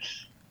year.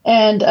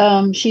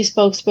 And she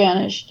spoke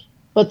Spanish.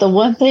 But the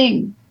one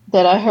thing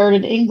that I heard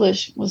in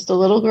English was the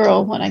little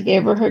girl, when I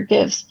gave her her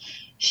gifts,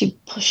 she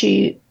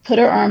put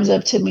her arms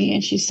up to me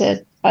and she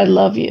said, "I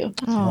love you."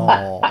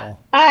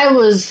 I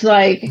was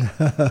like,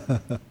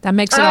 that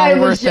makes it all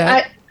worth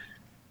it.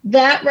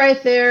 That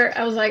right there,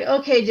 I was like,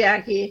 okay,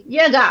 Jackie,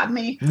 you got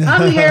me.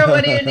 I'm here.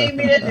 What do you need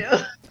me to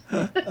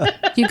do?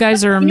 You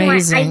guys are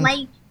amazing.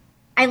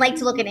 I like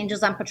to look at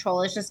Angels on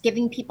Patrol as just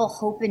giving people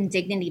hope and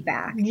dignity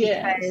back.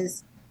 Yes.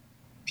 Because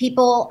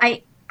people,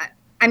 I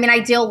mean, I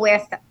deal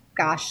with,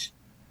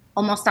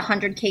 almost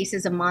 100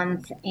 cases a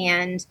month.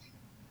 And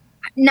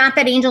not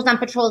that Angels on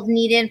Patrol is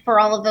needed for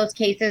all of those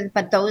cases,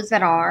 but those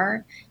that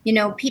are,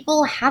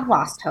 people have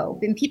lost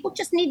hope, and people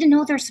just need to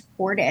know they're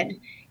supported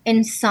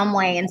in some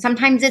way. And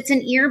sometimes it's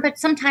an ear, but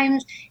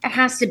sometimes it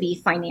has to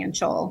be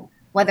financial,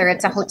 whether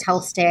it's a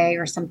hotel stay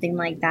or something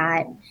like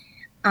that.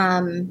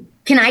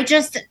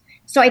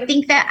 So I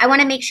think that I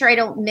want to make sure I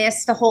don't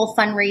miss the whole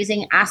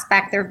fundraising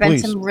aspect. There have been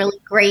some really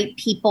great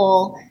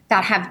people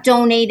that have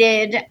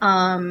donated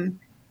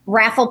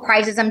raffle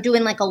prizes. I'm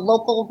doing like a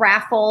local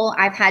raffle.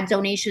 I've had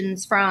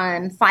donations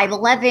from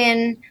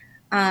 511.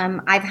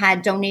 I've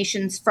had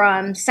donations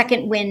from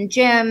Second Wind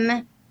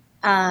Gym,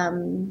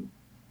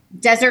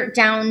 Desert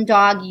Down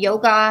Dog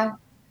Yoga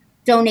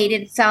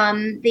donated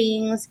some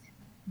things.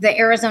 The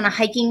Arizona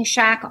Hiking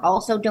Shack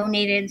also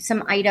donated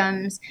some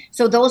items.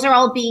 So those are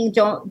all being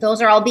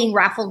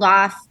raffled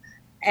off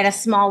at a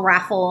small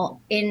raffle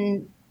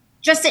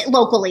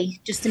locally,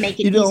 just to make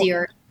it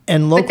easier.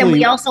 And locally, but then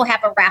we also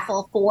have a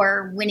raffle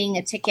for winning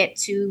a ticket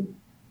to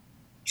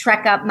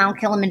trek up Mount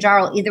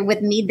Kilimanjaro, either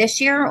with me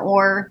this year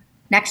or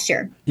next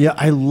year. Yeah,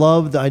 I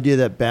love the idea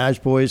that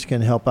Badge Boys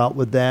can help out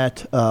with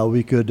that.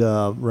 We could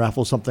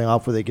raffle something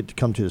off where they get to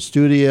come to the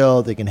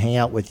studio. They can hang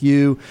out with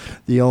you.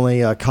 The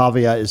only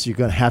caveat is you're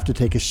going to have to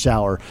take a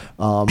shower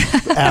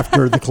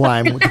after the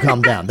climb to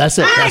come down. That's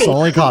it. That's the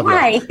only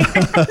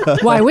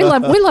caveat. Why? We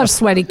love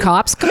sweaty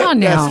cops. Come on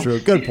now. That's true.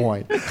 Good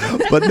point.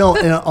 But no,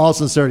 in all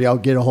sincerity, I'll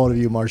get a hold of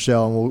you,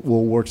 Marcel, and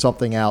we'll work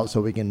something out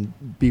so we can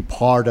be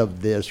part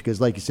of this.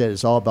 Because like you said,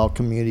 it's all about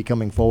community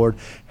coming forward,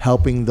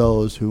 helping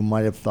those who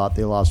might have thought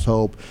they lost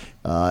hope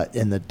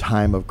in the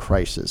time of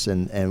crisis.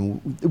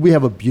 And we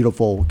have a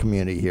beautiful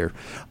community here.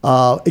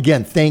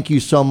 Again, thank you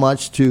so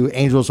much to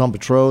Angels on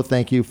Patrol.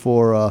 Thank you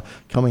for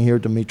coming here,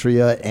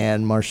 Demetria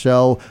and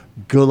Marcel.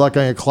 Good luck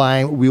on your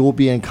climb. We will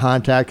be in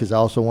contact because I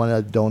also want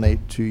to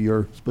donate to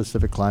your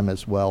specific climb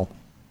as well.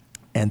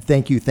 And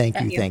thank you.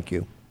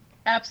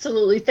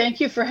 Absolutely. Thank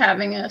you for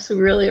having us. We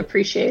really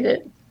appreciate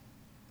it.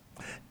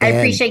 I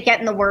appreciate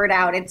getting the word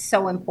out. It's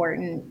so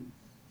important.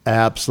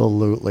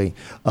 Absolutely.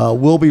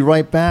 We'll be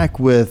right back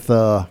with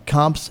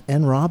Comps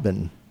and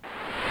Robin.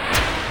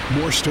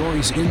 More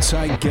stories,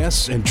 inside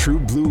guests, and true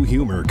blue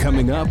humor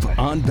coming up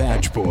on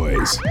Badge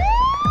Boys.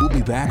 We'll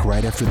be back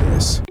right after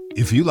this.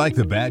 If you like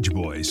the Badge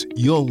Boys,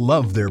 you'll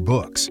love their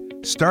books,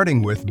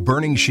 starting with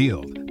Burning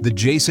Shield, the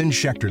Jason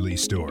Schechterle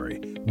story,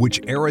 which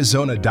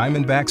Arizona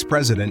Diamondbacks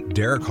president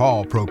Derek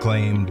Hall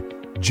proclaimed,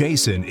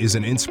 "Jason is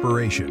an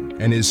inspiration,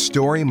 and his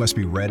story must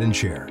be read and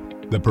shared."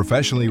 The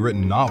professionally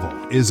written novel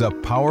is a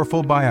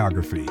powerful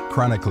biography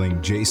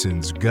chronicling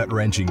Jason's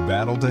gut-wrenching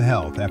battle to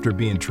health after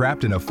being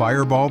trapped in a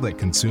fireball that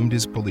consumed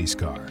his police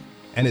car,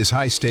 and his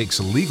high-stakes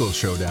legal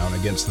showdown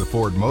against the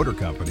Ford Motor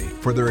Company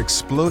for their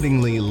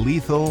explodingly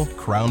lethal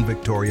Crown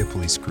Victoria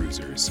police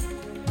cruisers.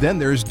 Then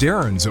there's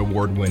Darren's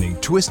award-winning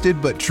Twisted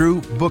But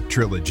True book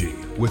trilogy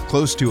with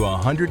close to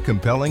 100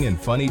 compelling and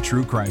funny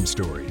true crime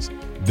stories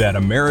that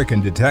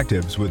American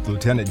Detectives with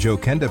Lieutenant Joe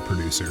Kenda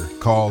producer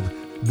called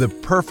The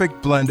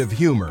Perfect Blend of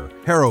Humor,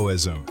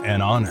 Heroism,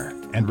 and Honor.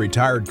 And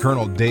retired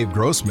Colonel Dave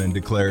Grossman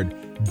declared,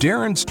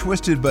 Darren's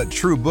Twisted But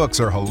True books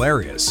are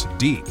hilarious,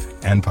 deep,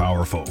 and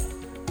powerful.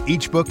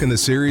 Each book in the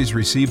series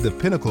received the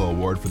Pinnacle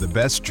Award for the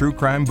Best True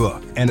Crime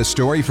Book, and a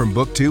story from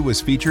Book 2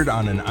 was featured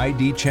on an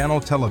ID Channel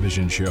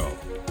television show.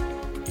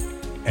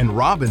 And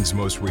Robin's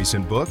most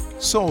recent book,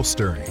 Soul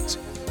Stirrings,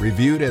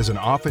 reviewed as an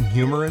often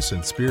humorous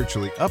and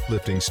spiritually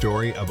uplifting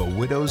story of a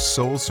widow's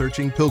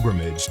soul-searching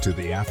pilgrimage to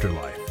the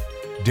afterlife.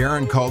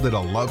 Darren called it a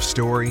love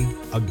story,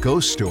 a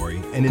ghost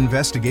story, an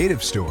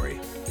investigative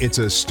story. It's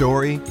a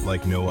story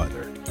like no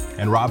other.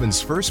 And Robin's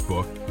first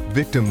book,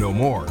 Victim No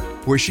More,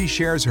 where she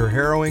shares her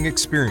harrowing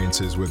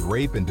experiences with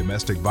rape and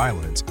domestic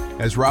violence,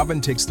 as Robin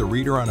takes the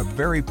reader on a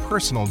very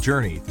personal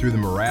journey through the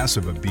morass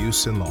of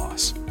abuse and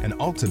loss, and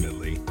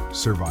ultimately,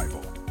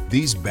 survival.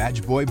 These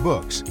Badge Boy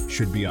books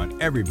should be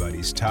on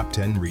everybody's top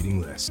 10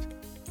 reading list.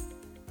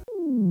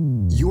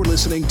 You're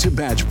listening to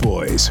Badge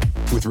Boys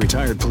with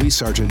retired Police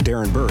Sergeant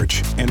Darren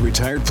Birch and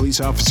retired Police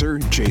Officer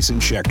Jason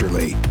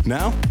Schechterle.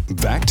 Now,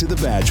 back to the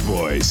Badge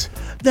Boys.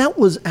 That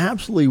was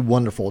absolutely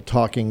wonderful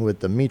talking with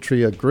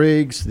Demetria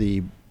Griggs,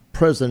 the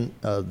president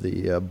of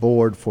the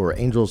board for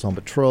Angels on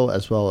Patrol,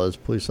 as well as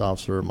Police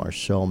Officer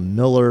Marcel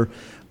Miller,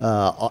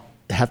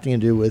 having to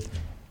do with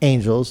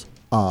Angels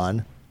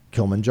on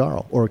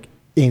Kilimanjaro, or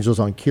Angels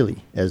on Kili,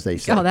 as they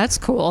say. Oh, that's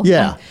cool.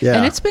 Yeah, yeah.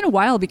 And it's been a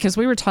while because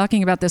we were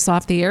talking about this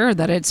off the air,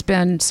 that it's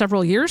been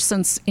several years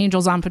since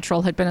Angels on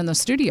Patrol had been in the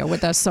studio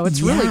with us. So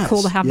it's really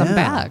cool to have them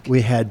back.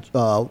 We had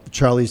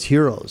Charlie's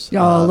Heroes.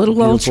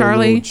 Little old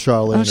Charlie. Little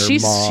Charlie and her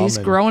mom. She's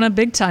growing up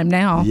big time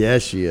now.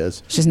 Yes, she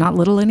is. She's not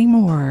little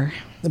anymore.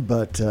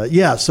 But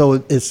so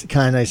it's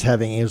kind of nice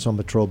having Angels on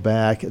Patrol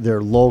back.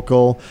 They're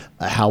local.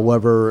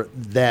 However,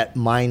 that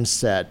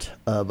mindset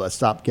of a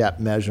stopgap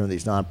measure in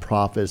these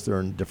nonprofits, they're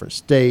in different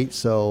states.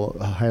 So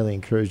I highly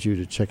encourage you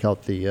to check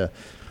out the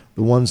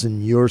ones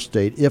in your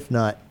state, if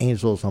not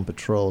Angels on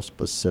Patrol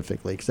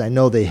specifically, because I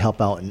know they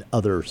help out in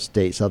other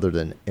states other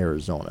than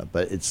Arizona,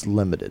 but it's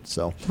limited.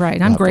 So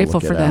right, I'm grateful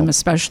for them,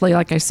 especially,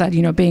 like I said,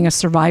 being a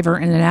survivor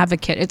and an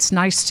advocate. It's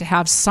nice to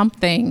have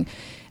something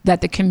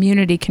that the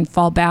community can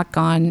fall back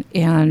on.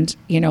 And,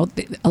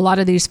 a lot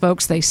of these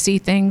folks, they see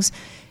things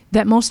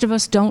that most of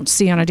us don't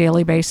see on a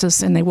daily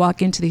basis, and they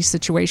walk into these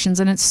situations,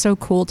 and it's so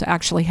cool to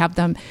actually have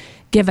them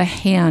give a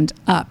hand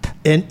up.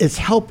 And it's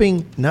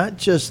helping not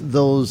just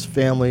those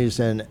families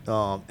and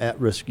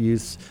at-risk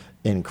youths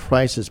in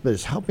crisis, but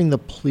it's helping the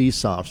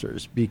police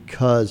officers,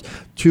 because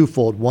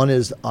twofold. One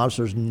is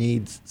officers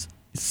need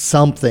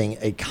something,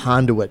 a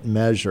conduit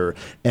measure,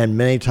 and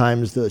many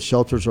times the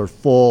shelters are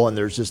full and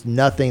there's just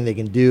nothing they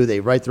can do. They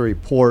write the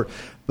report,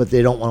 but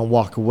they don't want to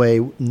walk away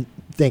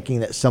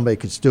thinking that somebody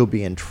could still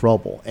be in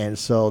trouble. And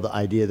so the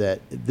idea that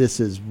this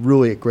is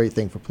really a great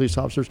thing for police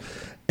officers.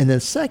 And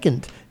then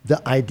second,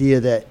 the idea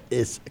that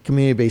it's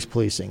community-based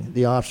policing.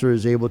 The officer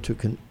is able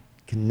to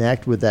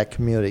connect with that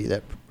community,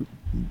 that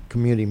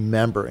community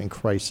member in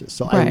crisis.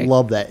 So right. I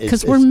love that.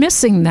 Because we're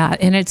missing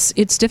that, and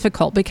it's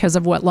difficult because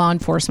of what law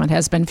enforcement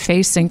has been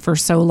facing for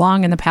so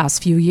long in the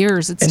past few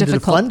years. It's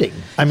difficult. The defunding.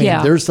 I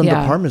mean, there's some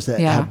departments that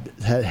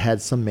have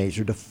had some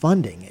major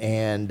defunding,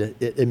 and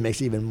it makes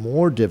it even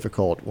more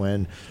difficult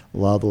when a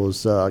lot of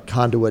those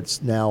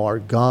conduits now are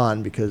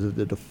gone because of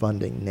the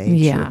defunding nature.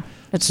 Yeah.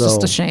 It's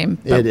just a shame.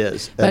 It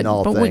is, in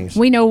all things.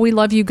 We know we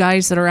love you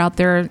guys that are out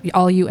there,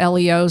 all you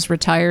LEOs,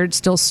 retired,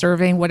 still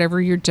serving, whatever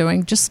you're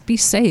doing. Just be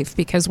safe,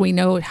 because we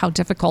know how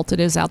difficult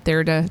it is out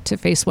there to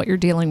face what you're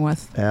dealing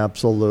with.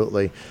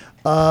 Absolutely.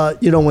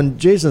 When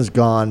Jason's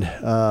gone,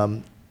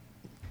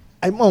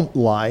 I won't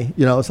lie.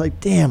 It's like,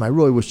 damn, I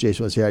really wish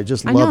Jason was here. I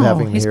just love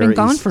having him here. He's been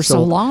gone for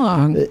so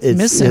long.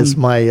 Miss him. It's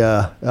my,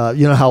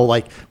 how,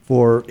 like,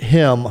 for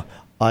him,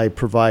 I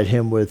provide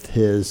him with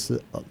his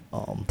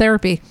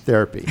therapy.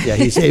 Yeah,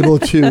 he's able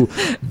to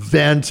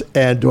vent,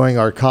 and during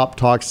our cop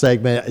talk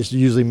segment, it's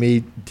usually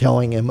me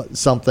telling him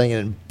something,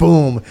 and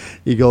boom,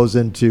 he goes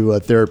into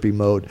therapy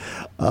mode.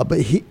 But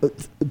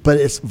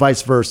it's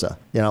vice versa.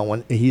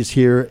 When he's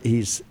here,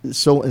 he's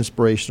so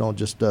inspirational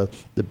just to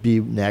be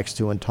next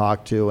to and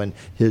talk to, and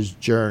his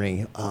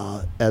journey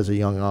as a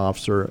young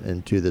officer,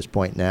 and to this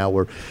point now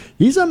where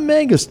he's a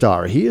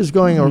megastar. He is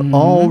going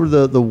all over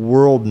the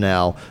world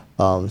now.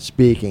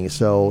 Speaking.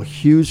 So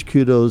huge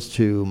kudos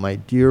to my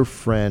dear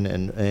friend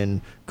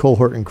and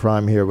cohort in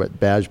crime here with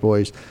Badge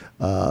Boys.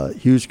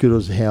 Huge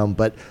kudos to him.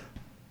 But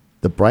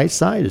the bright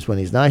side is when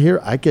he's not here,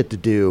 I get to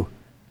do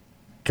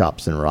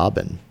Cops and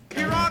Robin.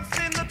 He rocks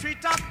in the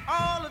treetop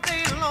all the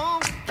day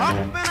long,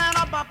 hopping and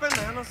a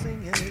bopping and a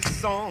singing his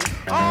song.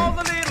 All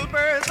the little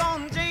birds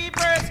on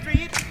Jaybird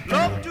Street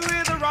love to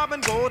hear the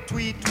robin go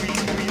tweet, tweet,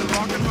 tweet.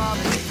 Rockin'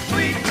 Robin,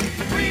 tweet,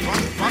 tweet,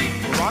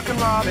 tweet. Rockin'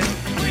 Robin,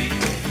 tweet.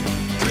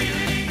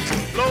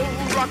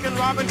 Rockin'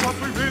 Robin, 'cause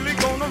we really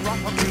gonna rock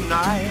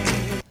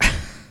tonight.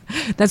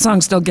 That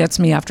song still gets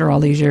me after all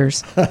these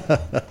years.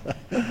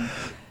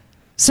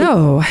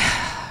 So,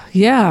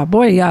 the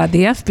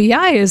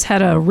FBI has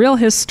had a real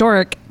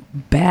historic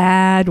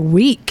bad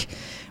week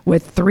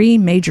with 3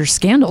 major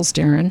scandals,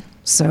 Darren.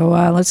 So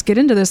let's get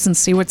into this and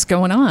see what's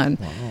going on.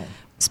 Wow.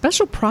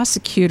 Special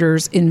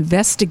prosecutors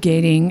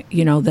investigating,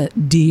 the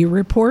D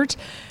report,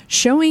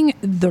 showing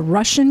the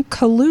Russian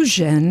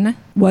collusion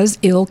was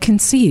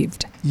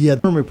ill-conceived. Yeah,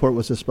 the report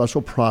was a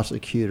special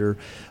prosecutor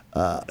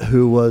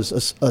who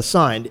was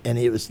assigned, and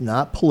it was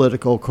not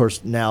political. Of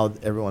course, now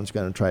everyone's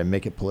going to try and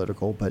make it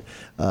political, but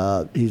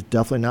he's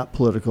definitely not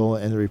political.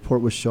 And the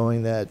report was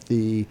showing that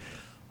the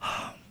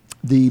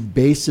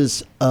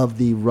basis of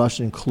the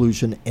Russian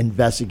collusion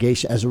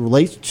investigation as it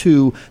relates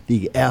to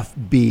the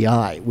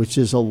FBI, which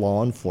is a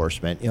law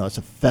enforcement, it's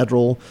a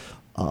federal,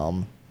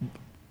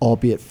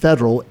 albeit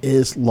federal,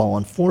 is law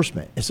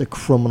enforcement. It's a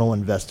criminal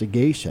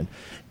investigation.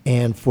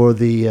 And for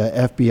the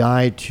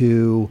FBI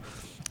to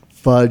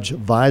fudge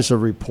VISA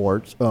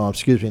reports,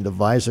 the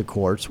VISA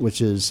courts,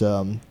 which is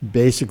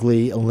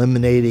basically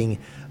eliminating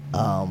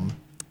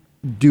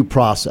due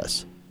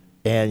process.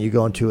 And you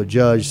go into a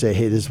judge, say,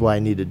 hey, this is why I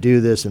need to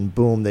do this, and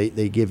boom, they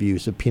give you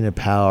subpoena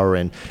power,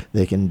 and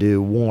they can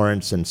do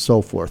warrants and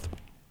so forth.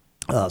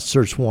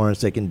 Search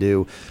warrants, they can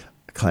do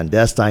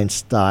clandestine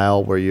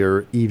style where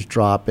you're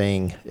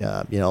eavesdropping,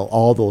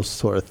 all those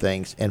sort of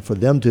things. And for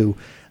them to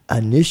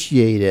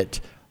initiate it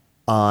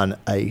on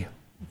a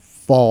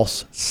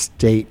false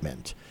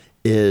statement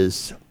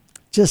is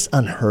just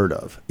unheard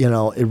of.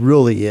 It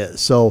really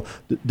is. So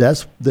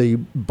that's the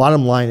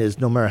bottom line is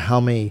no matter how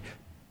many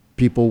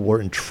people were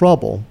in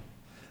trouble,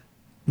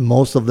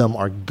 most of them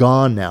are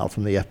gone now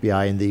from the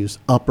FBI in these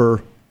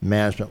upper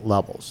management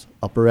levels,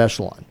 upper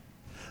echelon.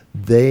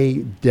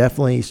 They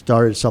definitely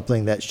started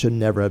something that should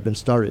never have been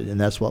started,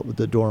 and that's what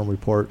the Durham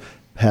report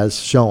has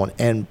shown.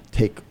 And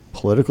take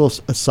political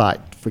aside,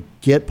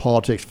 forget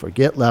politics,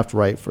 forget left,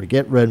 right,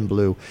 forget red and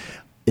blue.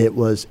 It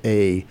was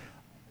an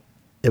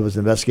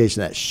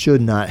investigation that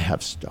should not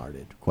have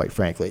started, quite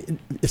frankly.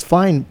 It's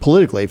fine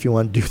politically if you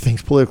want to do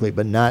things politically,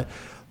 but not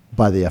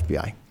by the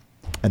FBI.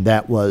 And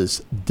that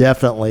was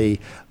definitely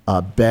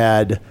a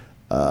bad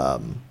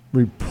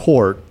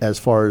report as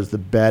far as the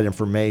bad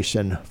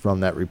information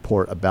from that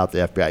report about the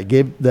FBI. It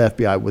gave the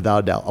FBI, without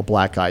a doubt, a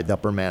black eye, the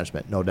upper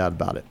management, no doubt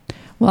about it.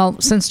 Well,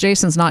 since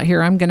Jason's not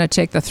here, I'm going to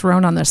take the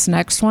throne on this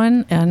next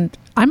one. And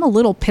I'm a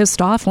little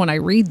pissed off when I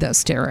read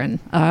this, Darren.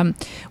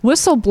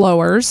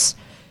 Whistleblowers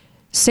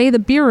say the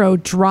Bureau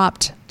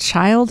dropped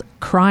child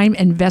crime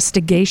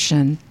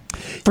investigation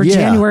for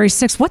January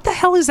 6th. What the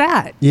hell is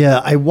that?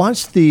 Yeah, I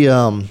watched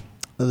in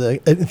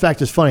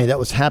fact, it's funny, that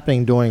was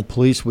happening during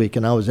Police Week,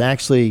 and I was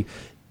actually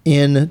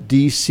in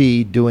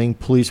D.C. doing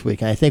Police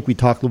Week. And I think we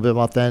talked a little bit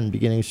about that in the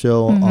beginning of the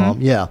show.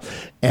 Mm-hmm.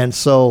 And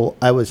so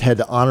I had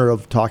the honor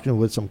of talking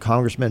with some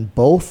congressmen,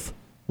 both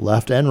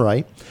left and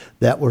right,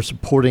 that were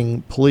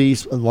supporting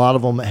police. A lot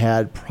of them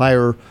had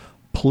prior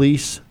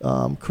police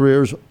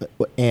careers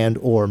and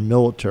or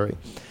military.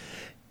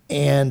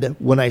 And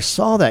when I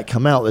saw that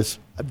come out, I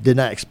did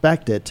not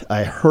expect it.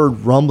 I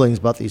heard rumblings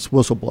about these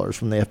whistleblowers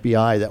from the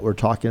FBI that were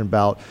talking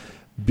about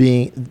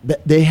they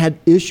had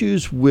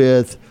issues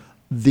with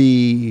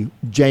the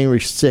January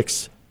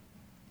 6th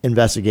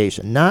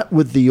investigation, not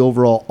with the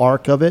overall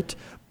arc of it,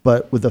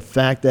 but with the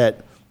fact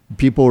that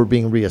people were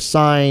being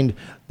reassigned,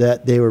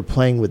 that they were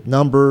playing with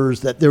numbers,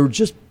 that they were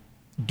just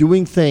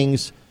doing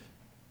things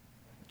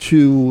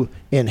to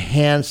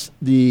enhance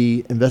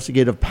the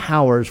investigative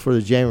powers for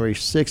the January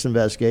 6th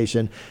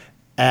investigation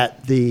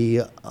at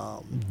the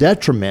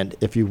detriment,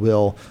 if you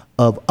will,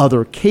 of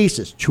other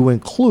cases, to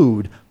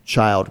include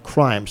child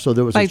crime. So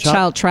there was like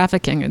child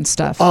trafficking and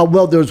stuff.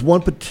 Well, there was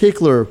one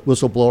particular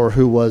whistleblower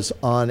who was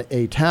on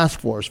a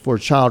task force for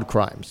child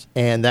crimes,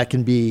 and that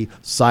can be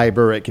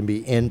cyber, it can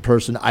be in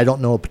person. I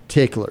don't know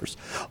particulars,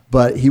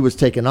 but he was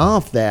taken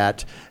off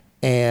that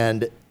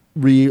and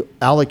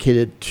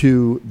reallocated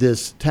to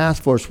this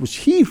task force, which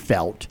he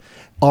felt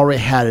already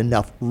had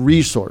enough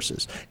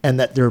resources, and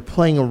that they're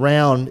playing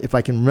around. If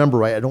I can remember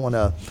right, I don't want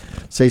to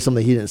say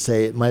something he didn't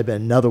say. It might have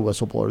been another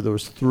whistleblower. There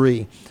was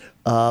 3.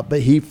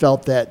 But he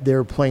felt that they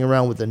were playing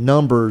around with the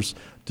numbers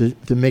to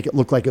make it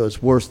look like it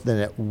was worse than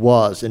it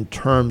was in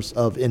terms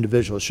of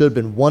individuals. It should have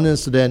been one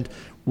incident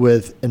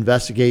with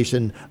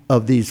investigation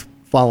of these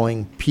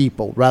following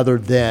people, rather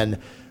than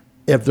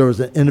if there was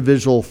an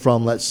individual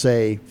from, let's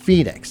say,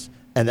 Phoenix,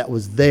 and that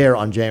was there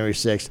on January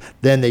 6th,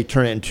 then they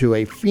turn it into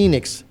a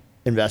Phoenix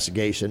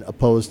investigation,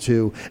 opposed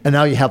to, and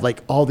now you have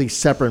like all these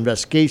separate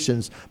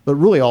investigations, but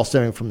really all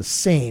stemming from the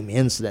same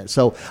incident.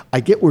 So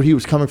I get where he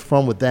was coming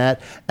from with that,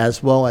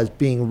 as well as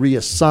being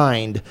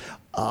reassigned,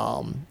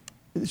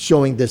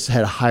 showing this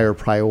had a higher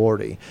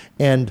priority.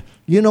 And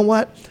you know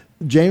what?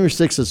 January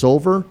 6th is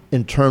over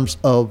in terms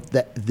of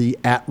the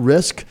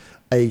at-risk.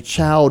 A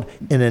child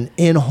in an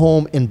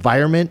in-home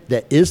environment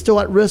that is still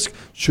at risk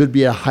should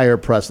be a higher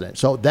precedent.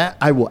 So that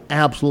I will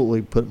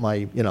absolutely put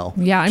my,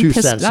 I'm 2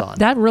 pissed. cents on.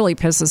 That really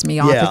pisses me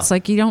off. Yeah. It's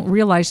like you don't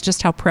realize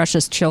just how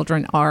precious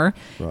children are.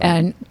 Right.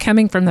 And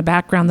coming from the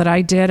background that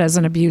I did as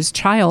an abused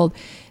child,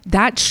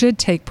 that should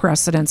take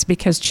precedence,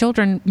 because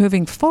children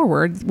moving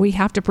forward, we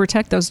have to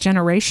protect those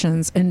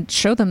generations and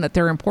show them that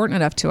they're important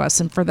enough to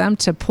us. And for them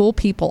to pull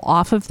people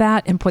off of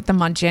that and put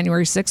them on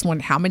January 6th, when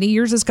how many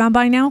years has gone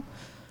by now?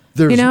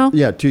 There's,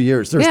 2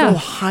 years. There's no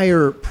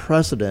higher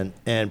precedent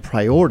and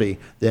priority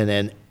than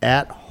an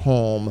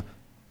at-home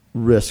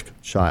risk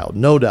child.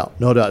 No doubt.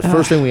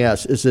 First thing we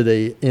ask, is it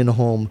a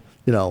in-home,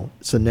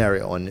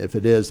 scenario? And if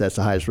it is, that's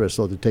the highest risk,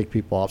 so to take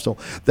people off. So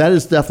that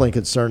is definitely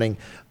concerning.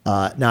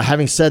 Now,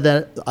 having said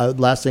that,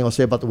 last thing I'll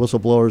say about the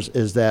whistleblowers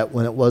is that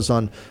when it was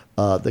on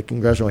the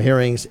congressional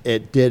hearings,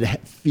 it did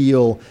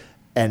feel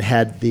and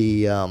had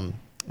the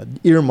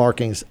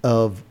earmarkings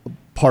of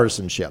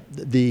partisanship.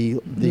 The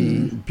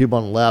people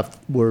on the left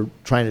were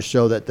trying to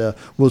show that the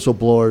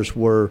whistleblowers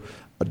were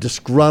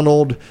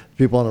disgruntled.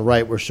 People on the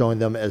right were showing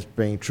them as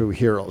being true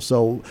heroes.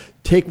 So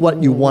take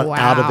what you want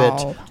out of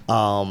it.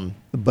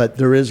 But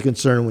there is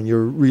concern when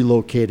you're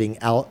relocating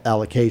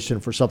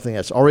allocation for something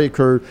that's already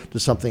occurred to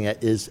something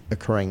that is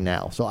occurring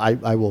now. So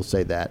I will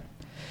say that.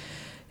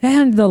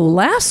 And the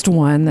last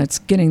one that's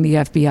getting the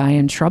FBI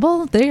in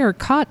trouble, they are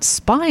caught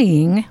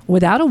spying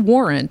without a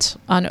warrant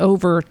on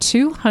over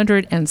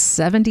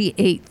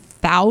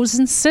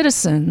 278,000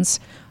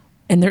 citizens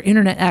and their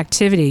internet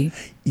activity.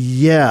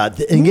 Yeah.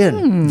 And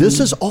again, this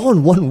is all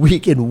in 1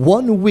 week. In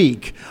 1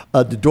 week,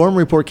 the Dorm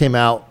report came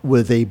out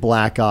with a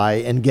black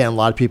eye. And again, a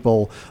lot of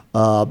people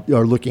are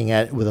looking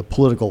at it with a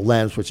political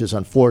lens, which is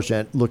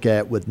unfortunate. Look at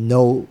it with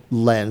no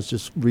lens.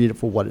 Just read it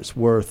for what it's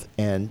worth.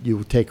 And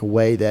you take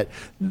away that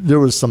there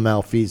was some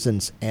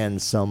malfeasance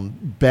and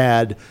some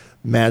bad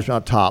management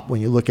on top.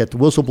 When you look at the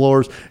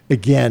whistleblowers,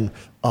 again,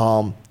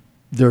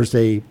 there's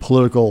a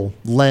political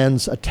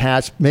lens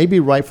attached, maybe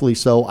rightfully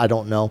so, I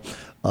don't know.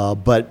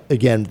 But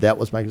again, that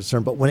was my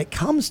concern. But when it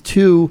comes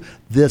to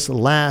this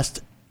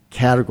last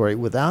category,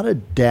 without a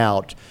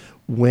doubt,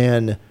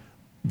 when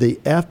the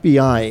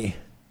FBI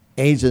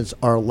agents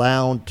are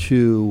allowed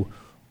to,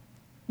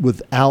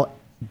 without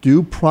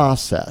due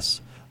process,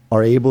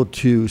 are able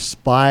to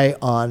spy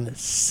on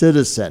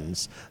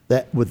citizens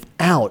that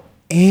without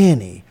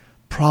any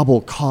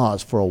probable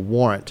cause for a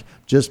warrant,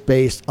 just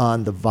based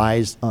on the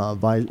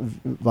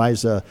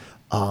Visa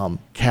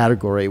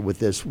category with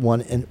this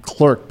one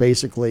clerk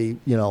basically,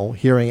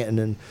 hearing it and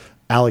then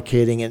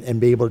allocating it and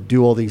be able to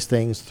do all these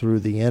things through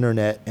the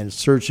internet and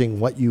searching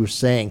what you were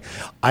saying.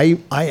 I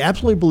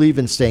absolutely believe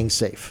in staying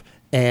safe.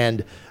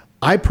 And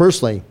I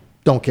personally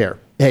don't care.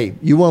 Hey,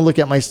 you want to look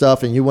at my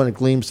stuff and you want to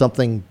glean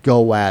something,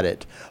 go at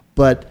it.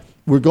 But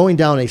we're going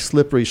down a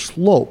slippery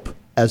slope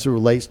as it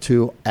relates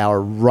to our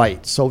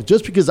rights. So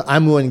just because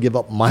I'm willing to give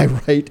up my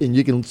right, and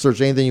you can search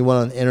anything you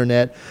want on the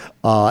internet,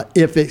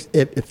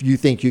 if you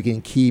think you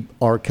can keep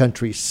our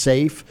country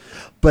safe.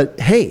 But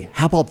hey,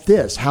 how about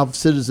this? Have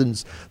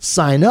citizens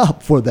sign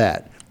up for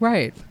that.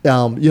 Right.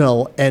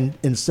 And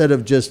instead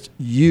of just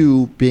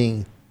you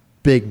being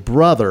big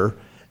brother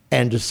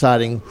and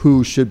deciding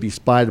who should be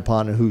spied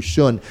upon and who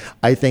shouldn't,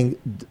 I think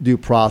due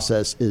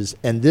process is,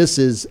 and this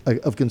is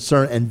of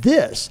concern, and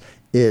this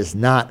is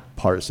not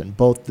partisan.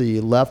 Both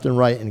the left and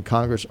right in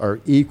Congress are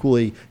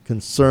equally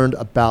concerned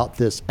about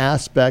this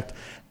aspect,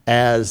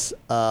 as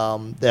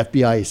the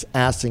FBI is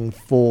asking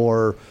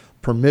for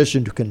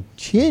permission to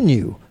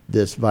continue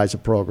this Visa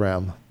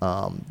program.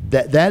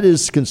 That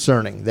is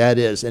concerning. That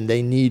is, and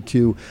they need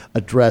to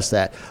address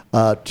that.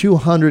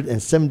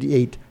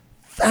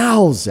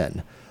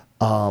 278,000.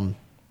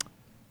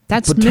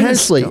 That's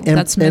potentially minuscule.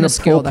 That's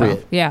minuscule, though.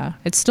 Inappropriate. Yeah,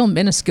 it's still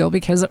minuscule,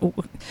 because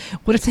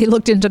what if they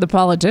looked into the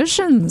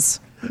politicians?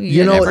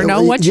 You never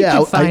know what you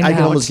could find out. I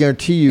can almost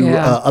guarantee you,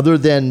 other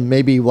than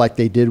maybe like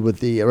they did with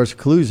the arrest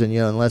collusion,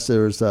 unless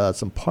there's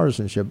some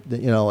partisanship,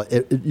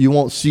 you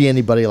won't see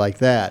anybody like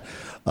that.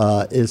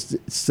 Is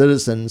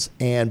citizens,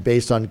 and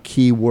based on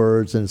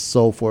keywords and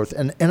so forth.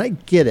 And I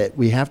get it.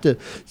 We have to,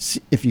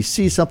 if you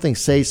see something,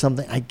 say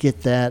something. I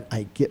get that.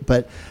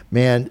 But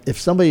man, if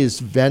somebody is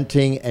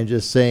venting and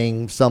just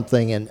saying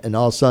something, and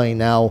all of a sudden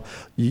now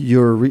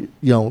you're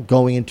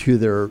going into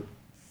their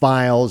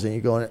files and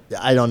you're going,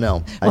 I don't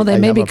know. Well, they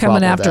may be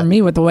coming after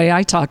me with the way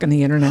I talk on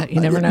the internet.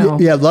 You never know.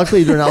 Yeah,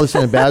 luckily they're not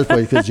listening to Bad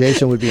Boys, because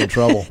Jason would be in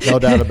trouble. No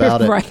doubt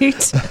about it.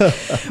 Right.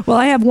 Well,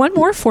 I have one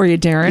more for you,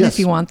 Darren, Yes. if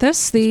you want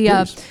this. The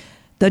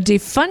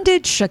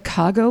defunded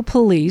Chicago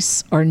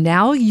police are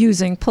now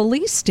using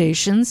police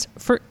stations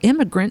for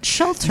immigrant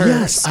shelters.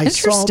 Yes,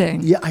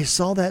 Interesting. I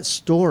saw that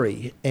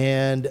story.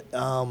 And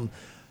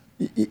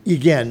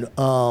again,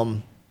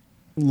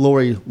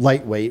 Lori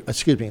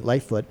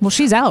Lightfoot. Well,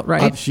 she's out,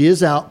 right? She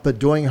is out, but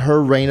during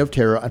her reign of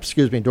terror,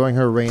 during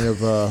her reign of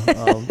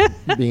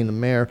being the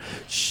mayor,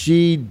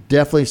 she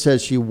definitely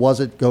said she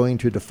wasn't going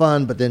to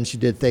defund, but then she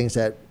did things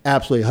that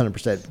absolutely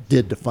 100%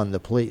 did defund the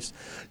police,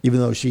 even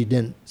though she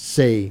didn't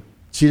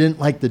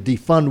like the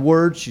defund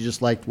word, she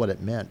just liked what it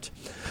meant.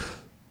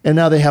 And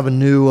now they have a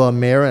new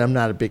mayor, and I'm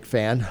not a big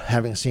fan,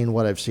 having seen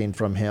what I've seen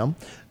from him.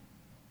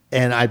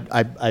 And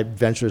I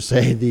venture to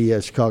say the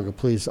Chicago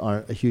police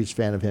aren't a huge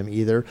fan of him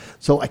either.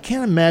 So I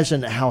can't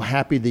imagine how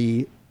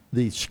happy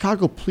the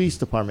Chicago Police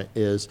Department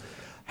is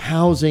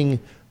housing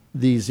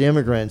these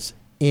immigrants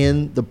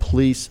in the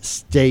police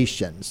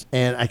stations.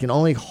 And I can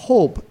only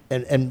hope,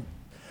 and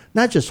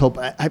not just hope,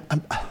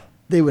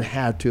 they would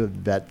have to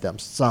vet them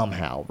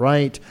somehow,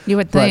 right? You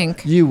would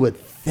think. You would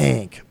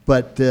think.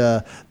 But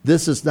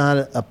this is not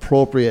an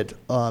appropriate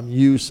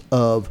use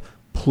of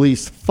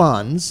police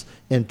funds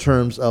in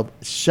terms of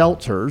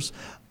shelters.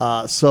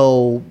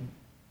 So,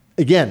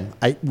 again,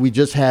 we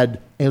just had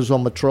Angels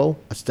on Patrol,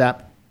 a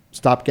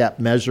stopgap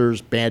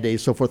measures,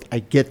 Band-Aids, so forth. I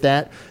get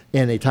that.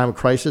 In a time of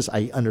crisis,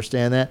 I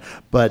understand that.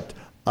 But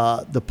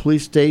the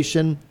police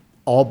station,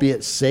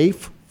 albeit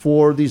safe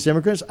for these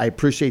immigrants, I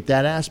appreciate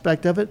that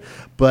aspect of it.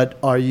 But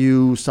are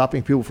you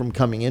stopping people from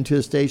coming into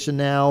the station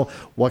now?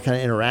 What kind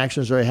of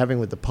interactions are you having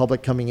with the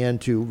public coming in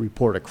to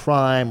report a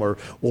crime, or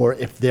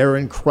if they're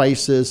in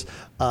crisis?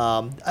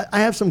 I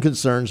have some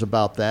concerns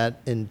about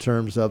that in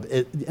terms of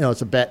it.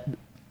 It's a bad,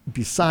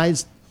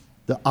 besides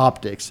the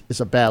optics, it's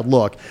a bad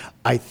look.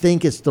 I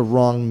think it's the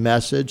wrong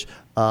message.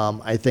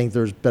 I think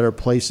there's better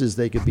places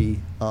they could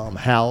be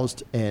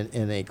housed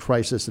in a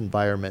crisis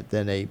environment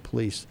than a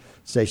police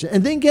station.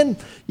 And then again,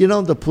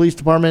 the police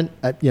department,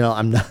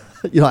 I'm not,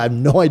 I have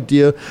no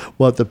idea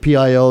what the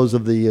PIOs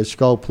of the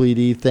Chicago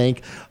PD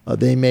think.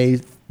 They may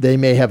They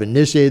may have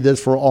initiated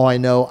this for all I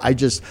know.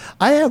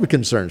 I have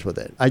concerns with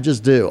it. I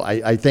just do.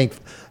 I think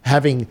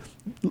having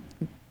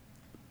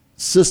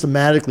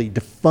systematically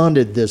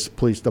defunded this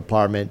police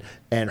department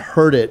and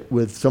hurt it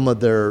with some of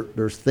their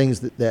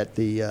things that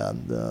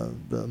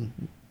the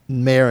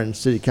mayor and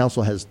city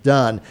council has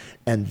done,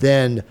 and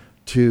then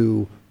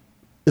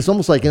it's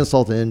almost like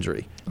insult to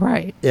injury.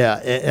 Right. Yeah,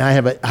 and I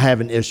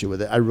have an issue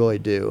with it. I really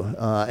do.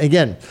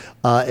 Again,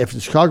 if the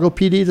Chicago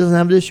PD doesn't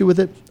have an issue with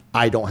it,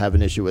 I don't have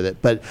an issue with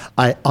it. But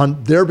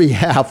on their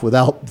behalf,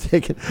 without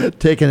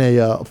taking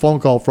a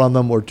phone call from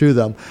them or to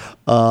them,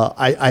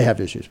 I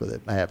have issues with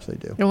it. I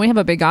absolutely do. And we have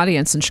a big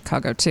audience in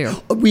Chicago, too.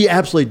 We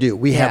absolutely do.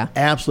 We have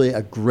absolutely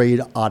a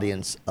great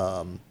audience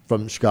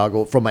from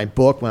Chicago. From my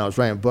book, when I was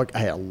writing a book, I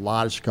had a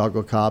lot of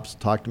Chicago cops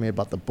talk to me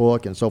about the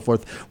book and so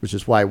forth, which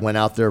is why I went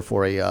out there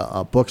for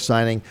a book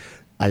signing.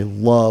 I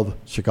love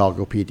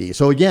Chicago PD.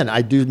 So again,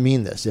 I do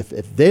mean this.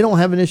 If they don't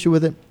have an issue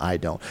with it, I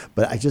don't.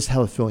 But I just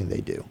have a feeling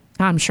they do.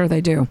 I'm sure they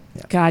do.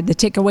 Yeah. God, they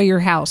take away your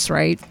house,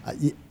 right?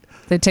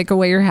 They take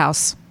away your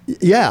house.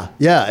 Yeah,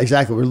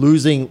 exactly. We're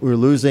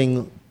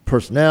losing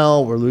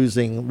personnel, we're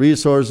losing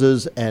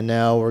resources, and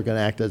now we're going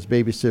to act as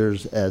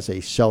babysitters as a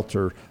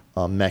shelter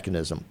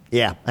mechanism.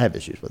 Yeah, I have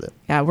issues with it.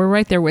 Yeah, we're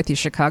right there with you,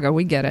 Chicago.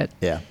 We get it.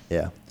 Yeah,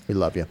 we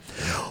love you.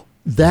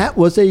 That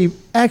was a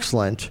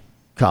excellent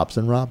Cops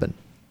and Robin.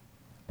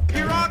 He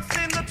rocks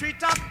in the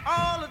treetop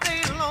all the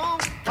day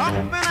long,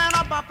 hopping and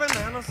a bopping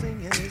and a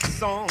singing his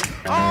song.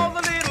 All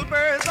the little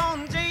birds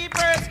on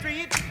Jaybird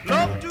Street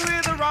love to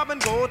hear the robin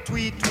go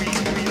tweet, tweet,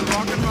 tweet.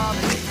 Rockin'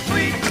 Robin,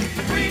 tweet,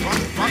 tweet,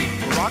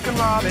 rockin'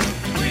 Robin,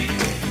 tweet,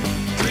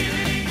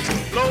 tweet.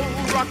 Blow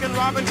rockin'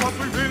 Robin, 'cause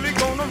we really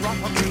gonna rock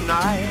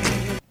tonight.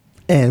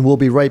 And we'll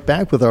be right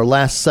back with our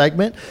last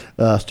segment,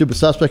 Stupid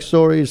Suspect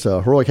Stories,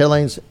 Heroic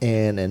Headlines,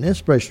 and an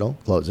inspirational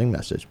closing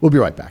message. We'll be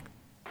right back.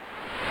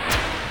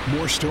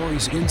 More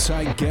stories,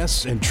 inside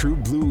guests, and true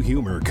blue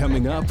humor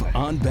coming up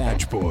on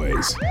Badge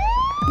Boys.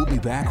 We'll be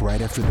back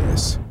right after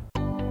this.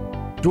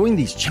 During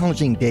these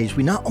challenging days,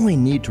 we not only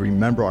need to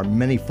remember our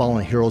many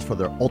fallen heroes for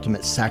their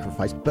ultimate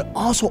sacrifice, but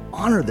also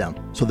honor them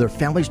so their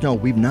families know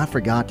we've not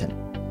forgotten.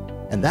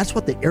 And that's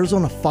what the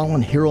Arizona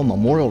Fallen Hero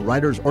Memorial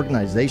Riders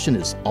Organization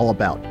is all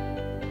about.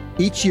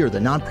 Each year, the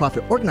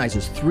nonprofit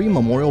organizes 3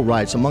 memorial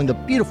rides among the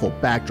beautiful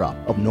backdrop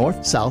of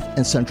North, South,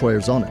 and Central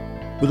Arizona,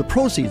 with the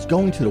proceeds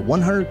going to the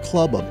 100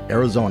 Club of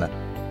Arizona.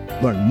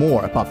 Learn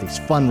more about these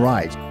fun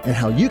rides and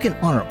how you can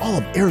honor all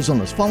of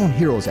Arizona's fallen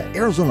heroes at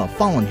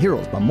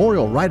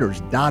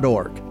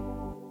ArizonaFallenHeroesMemorialRiders.org.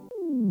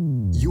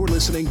 You're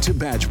listening to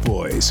Badge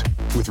Boys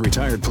with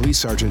retired Police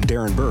Sergeant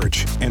Darren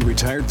Birch and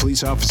retired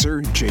Police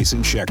Officer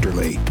Jason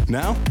Schechterly.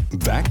 Now,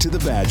 back to the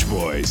Badge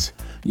Boys.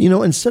 You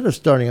know, instead of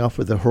starting off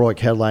with the heroic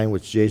headline,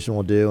 which Jason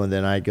will do, and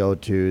then I go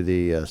to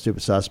the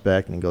stupid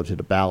suspect and go to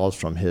the bowels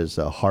from his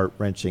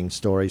heart-wrenching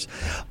stories,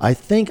 I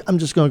think I'm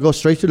just going to go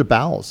straight to the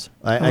bowels.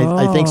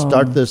 I think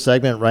start this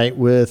segment right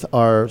with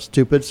our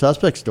stupid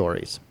suspect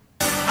stories.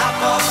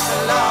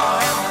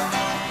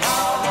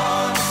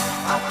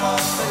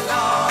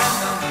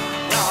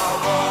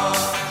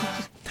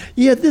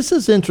 Yeah, this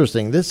is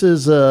interesting. This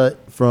is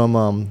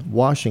from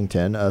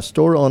Washington. A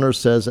store owner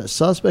says that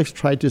suspects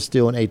tried to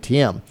steal an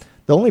ATM.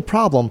 The only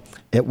problem,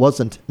 it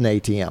wasn't an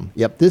ATM.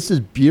 Yep, this is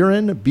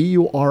Buren,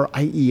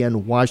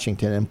 B-U-R-I-E-N,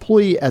 Washington. An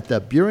employee at the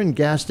Buren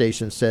gas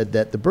station said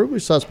that the burglary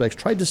suspects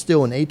tried to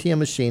steal an ATM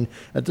machine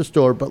at the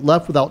store but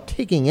left without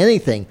taking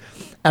anything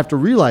after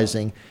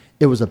realizing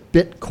it was a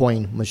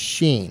Bitcoin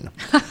machine.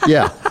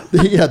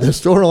 The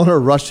store owner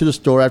rushed to the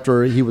store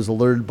after he was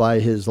alerted by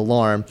his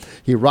alarm.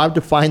 He arrived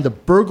to find the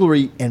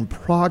burglary in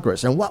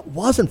progress. And what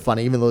wasn't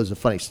funny, even though it was a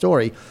funny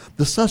story,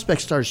 the suspect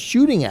started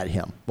shooting at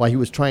him while he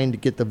was trying to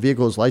get the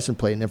vehicle's license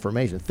plate and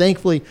information.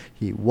 Thankfully,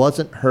 he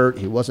wasn't hurt,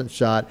 he wasn't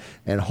shot,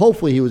 and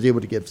hopefully he was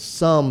able to give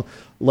some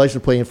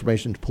license plate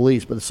information to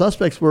police. But the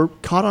suspects were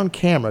caught on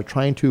camera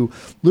trying to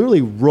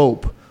literally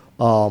rope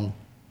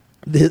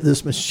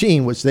this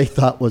machine, which they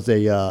thought was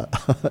a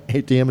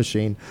ATM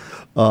machine,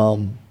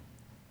 and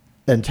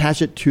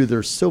attach it to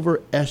their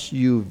silver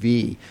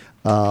SUV,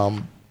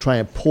 try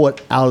and pull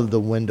it out of the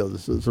window.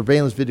 The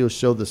surveillance video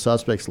showed the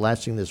suspects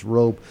latching this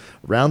rope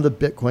around the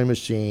Bitcoin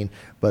machine,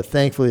 but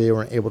thankfully they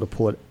weren't able to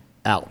pull it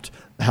out.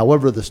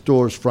 However, the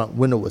store's front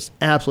window was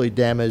absolutely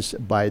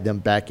damaged by them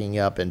backing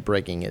up and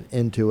breaking it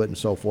into it and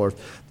so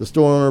forth. The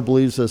store owner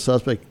believes the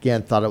suspect,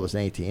 again, thought it was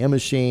an ATM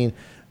machine,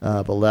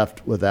 but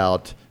left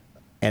without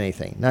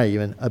anything, not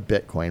even a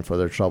Bitcoin for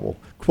their trouble.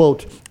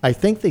 Quote, I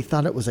think they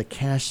thought it was a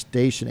cash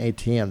station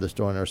ATM, the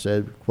store owner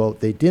said. Quote,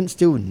 they didn't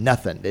steal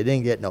nothing. They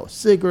didn't get no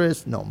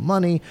cigarettes, no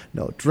money,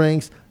 no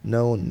drinks,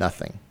 no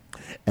nothing.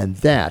 And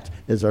that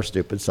is our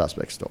stupid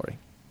suspect story.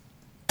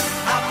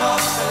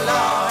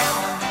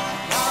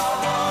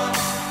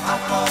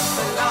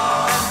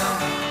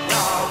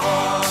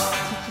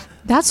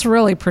 That's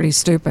really pretty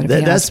stupid. If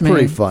you That's ask me.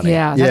 pretty funny.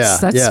 Yeah,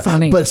 that's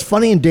funny. But it's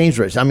funny and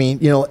dangerous. I mean,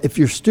 if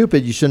you're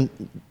stupid, you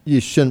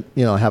shouldn't,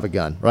 have a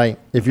gun, right?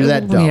 If you're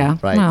that dumb, yeah.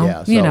 right?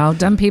 Well, So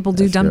dumb people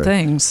do dumb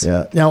scary. things.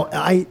 Yeah. Now,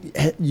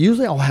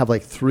 I'll have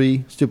like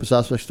 3 stupid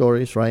suspect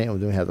stories, right?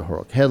 And then we have the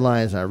heroic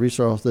headlines, and I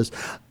researched this.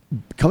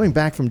 Coming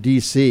back from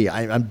D.C.,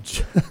 I'm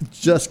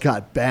just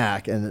got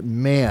back, and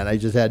man, I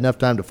just had enough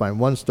time to find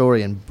one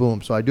story, and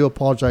boom. So I do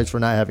apologize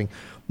for not having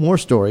more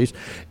stories.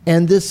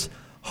 And this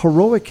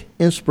heroic,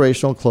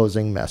 inspirational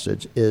closing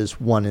message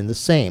is one and the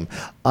same.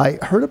 I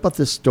heard about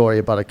this story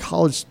about a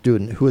college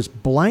student who was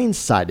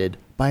blindsided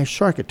by a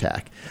shark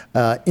attack.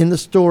 In the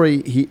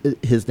story,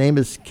 his name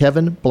is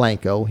Kevin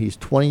Blanco. He's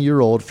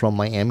 20-year-old from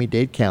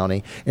Miami-Dade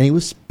County, and he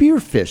was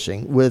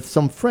spearfishing with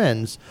some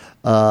friends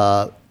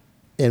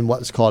in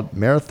what's called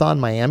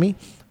Marathon Miami.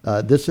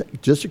 This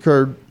just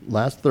occurred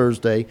last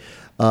Thursday.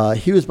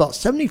 He was about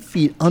 70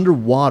 feet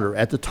underwater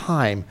at the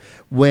time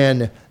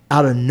when,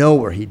 out of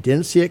nowhere, he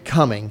didn't see it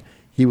coming,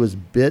 he was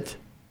bit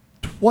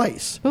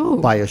twice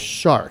by a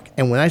shark.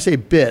 And when I say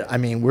bit, I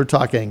mean we're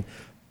talking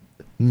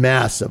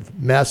massive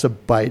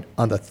bite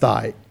on the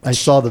thigh. I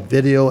saw the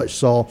video.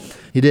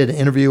 He did an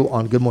interview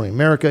on Good Morning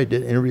America. He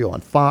did an interview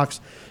on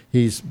Fox.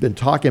 He's been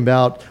talking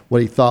about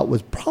what he thought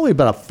was probably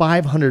about a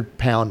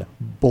 500-pound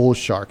bull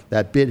shark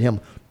that bit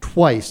him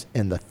twice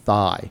in the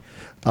thigh.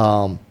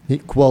 He,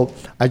 quote,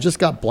 "I just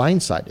got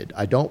blindsided.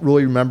 I don't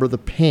really remember the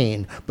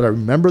pain, but I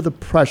remember the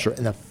pressure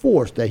and the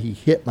force that he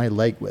hit my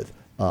leg with,"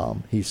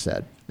 he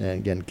said. And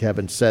again,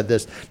 Kevin said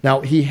this. Now,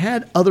 he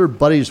had other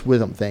buddies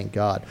with him, thank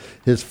God.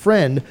 His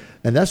friend,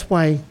 and that's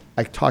why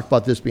I talk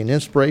about this being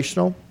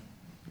inspirational,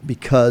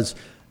 because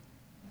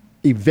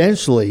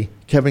eventually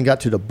Kevin got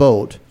to the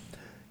boat.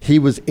 He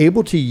was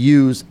able to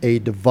use a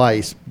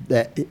device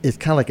that is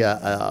kind of like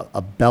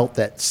a belt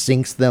that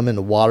sinks them in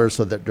the water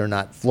so that they're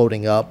not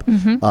floating up.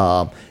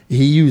 Mm-hmm.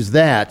 He used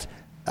that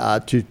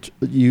to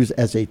use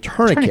as a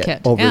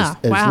tourniquet over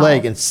his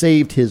leg and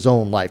saved his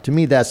own life. To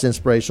me, that's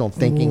inspirational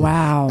thinking.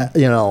 Wow.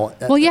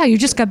 Well, yeah, you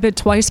just got bit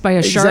twice by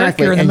a shark.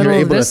 Exactly, You're in the middle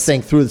you're of able this. to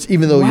think through this,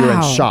 even though you're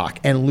in shock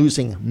and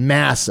losing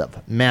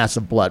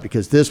massive blood.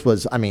 Because this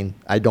was, I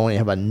don't even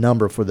have a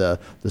number for the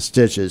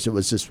stitches. It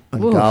was just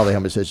ungodly how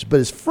many stitches. But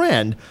his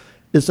friend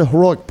is the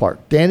heroic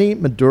part. Danny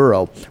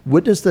Maduro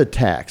witnessed the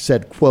attack,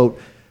 said, quote,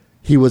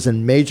 "He was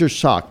in major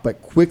shock,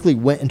 but quickly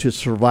went into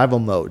survival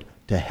mode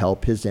to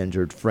help his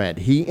injured friend."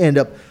 He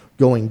ended up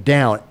going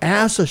down.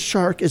 As a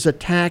shark is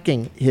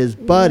attacking his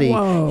buddy,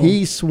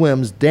 he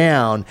swims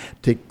down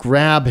to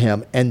grab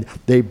him. And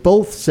they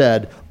both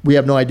said, "We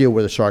have no idea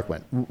where the shark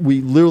went.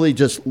 We literally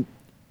just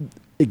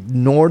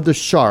ignored the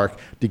shark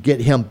to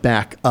get him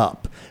back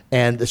up."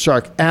 And the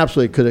shark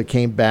absolutely could have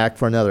came back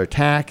for another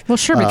attack. Well,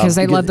 sure, because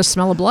they love the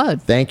smell of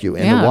blood. Thank you.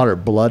 In the water,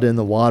 blood in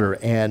the water.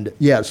 And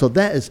so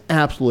that is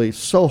absolutely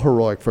so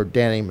heroic for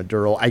Danny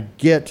Maduro. I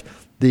get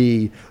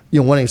the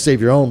wanting to save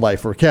your own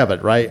life for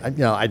Kevin, right?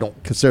 I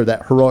don't consider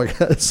that heroic.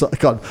 It's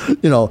called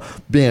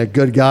being a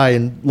good guy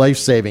and life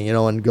saving,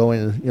 and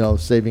going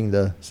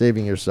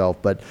saving yourself.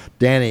 But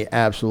Danny,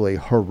 absolutely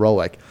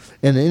heroic.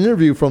 In an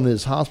interview from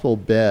his hospital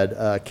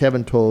bed,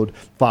 Kevin told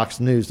Fox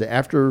News that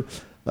after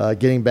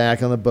getting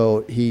back on the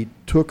boat, he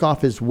took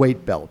off his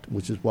weight belt,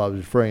 which is what I was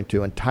referring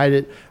to, and tied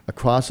it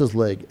across his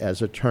leg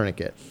as a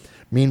tourniquet.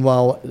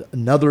 Meanwhile,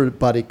 another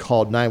buddy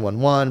called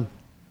 911.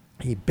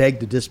 He begged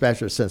the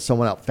dispatcher to send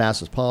someone out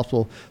fast as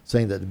possible,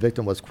 saying that the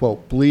victim was,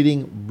 quote,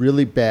 "bleeding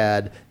really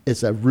bad.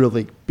 It's a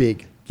really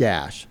big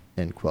gash,"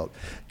 end quote.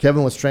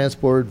 Kevin was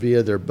transported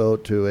via their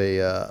boat to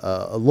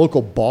a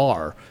local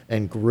bar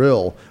and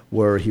grill,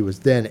 where he was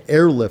then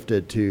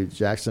airlifted to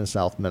Jackson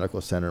South Medical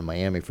Center in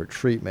Miami for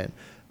treatment.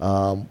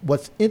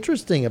 What's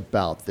interesting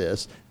about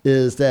this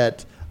is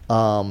that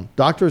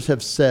doctors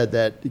have said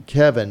that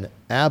Kevin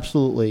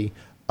absolutely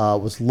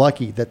was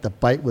lucky that the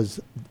bite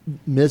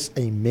missed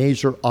a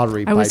major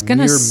artery. I was going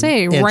to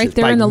say, inches, right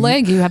there in the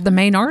leg, you have the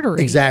main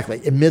artery.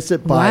 Exactly. It missed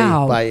it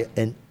by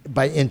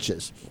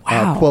inches.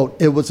 Wow. Quote,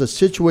 "It was a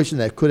situation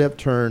that could have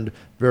turned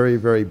very,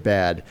 very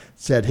bad,"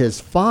 said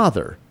his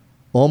father,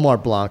 Omar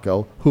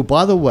Blanco, who,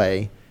 by the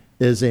way,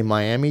 is a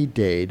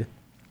Miami-Dade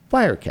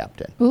fire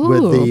captain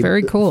with the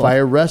very cool.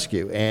 fire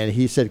rescue. And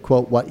he said,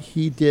 quote, "What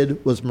he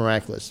did was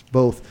miraculous.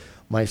 Both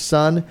my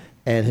son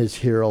and his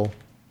hero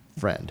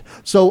friend."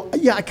 So,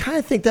 I kind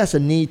of think that's a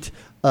neat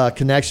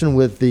connection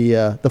with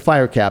the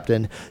fire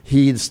captain.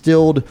 He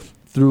instilled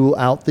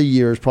throughout the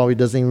years, probably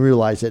doesn't even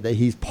realize it, that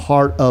he's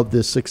part of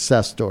this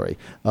success story,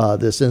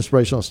 this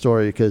inspirational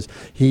story, because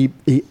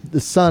the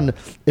son,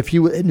 if he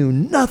knew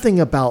nothing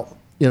about,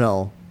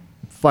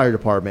 fire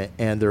department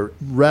and their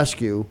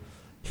rescue,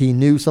 he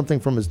knew something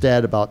from his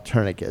dad about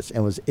tourniquets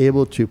and was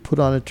able to put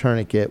on a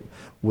tourniquet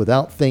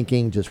without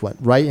thinking, just went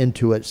right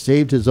into it,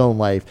 saved his own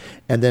life,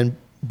 and then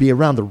be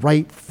around the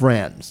right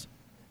friends.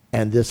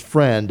 And this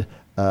friend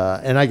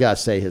And I got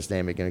to say his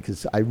name again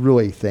because I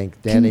really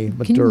think Danny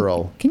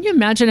Maduro. Can you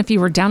imagine if you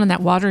were down in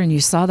that water and you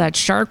saw that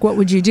shark? What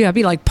would you do? I'd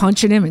be like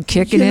punching him and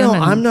kicking him.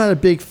 I'm not a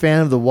big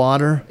fan of the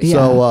water. Yeah.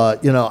 So,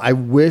 I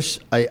wish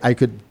I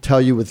could tell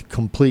you with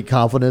complete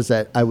confidence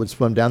that I would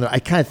swim down there. I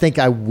kind of think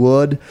I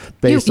would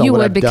based on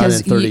what I've done in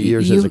 30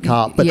 years as a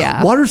cop. But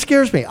water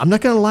scares me. I'm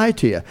not going to lie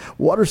to you.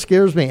 Water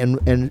scares me.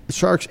 And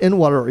sharks in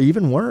water are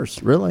even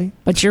worse, really.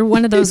 But you're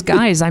one of those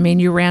guys. I mean,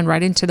 you ran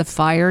right into the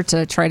fire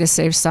to try to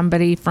save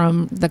somebody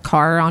from the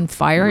car on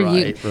fire.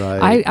 Right.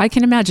 I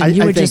can imagine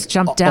you would just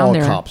jump down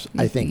there. All cops,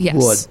 I think,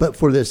 would. But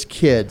for this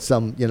kid,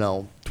 some,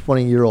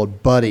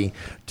 20-year-old buddy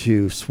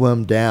to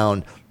swim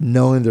down,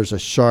 knowing there's a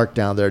shark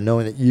down there,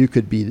 knowing that you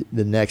could be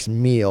the next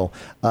meal,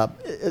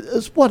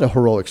 it's what a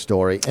heroic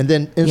story. And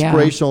then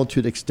inspirational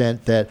to the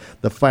extent that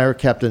the fire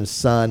captain's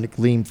son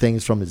gleaned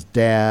things from his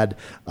dad.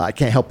 I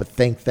can't help but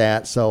think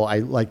that. So I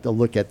like to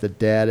look at the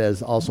dad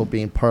as also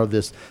being part of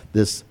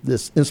this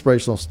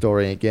inspirational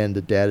story. And again,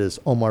 the dad is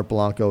Omar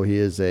Blanco. He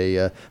is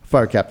a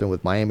fire captain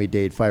with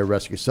Miami-Dade Fire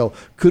Rescue. So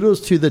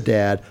kudos to the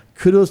dad.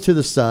 Kudos to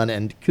the son,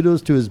 and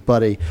kudos to his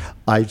buddy.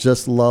 I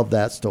just love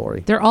that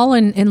story. They're all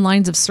in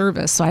lines of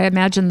service, so I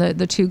imagine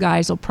the two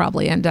guys will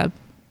probably end up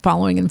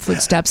following in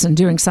footsteps and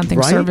doing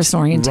something service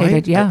orientated.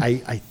 Right. Yeah,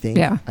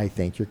 I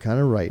think you're kind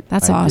of right.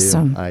 That's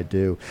awesome. I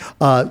do.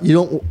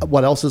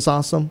 What else is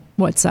awesome?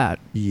 What's that?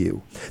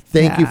 You.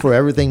 Thank you for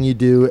everything you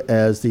do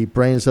as the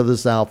brains of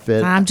this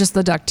outfit. I'm just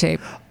the duct tape.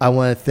 I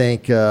want to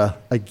thank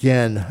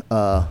again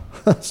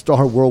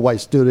Star Worldwide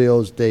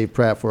Studios, Dave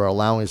Pratt, for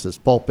allowing us this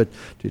pulpit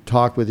to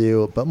talk with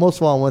you. But most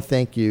of all, I want to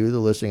thank you, the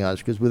listening audience,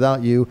 because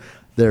without you,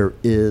 there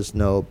is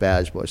no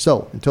Badge Boy.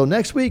 So until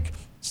next week,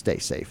 stay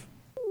safe.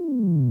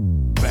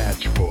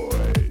 Badge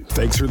Boys.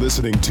 Thanks for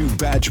listening to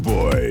Badge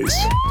Boys.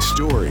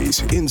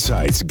 Stories,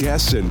 insights,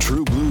 guests, and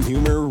true blue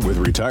humor with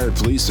retired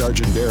Police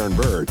Sergeant Darren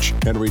Birch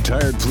and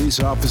retired Police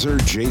Officer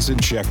Jason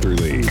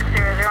Schechterly.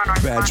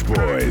 Badge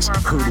Boys,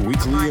 heard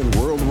weekly and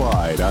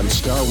worldwide on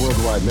Star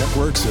Worldwide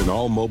Networks and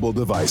all mobile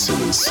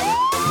devices.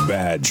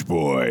 Badge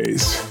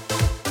Boys.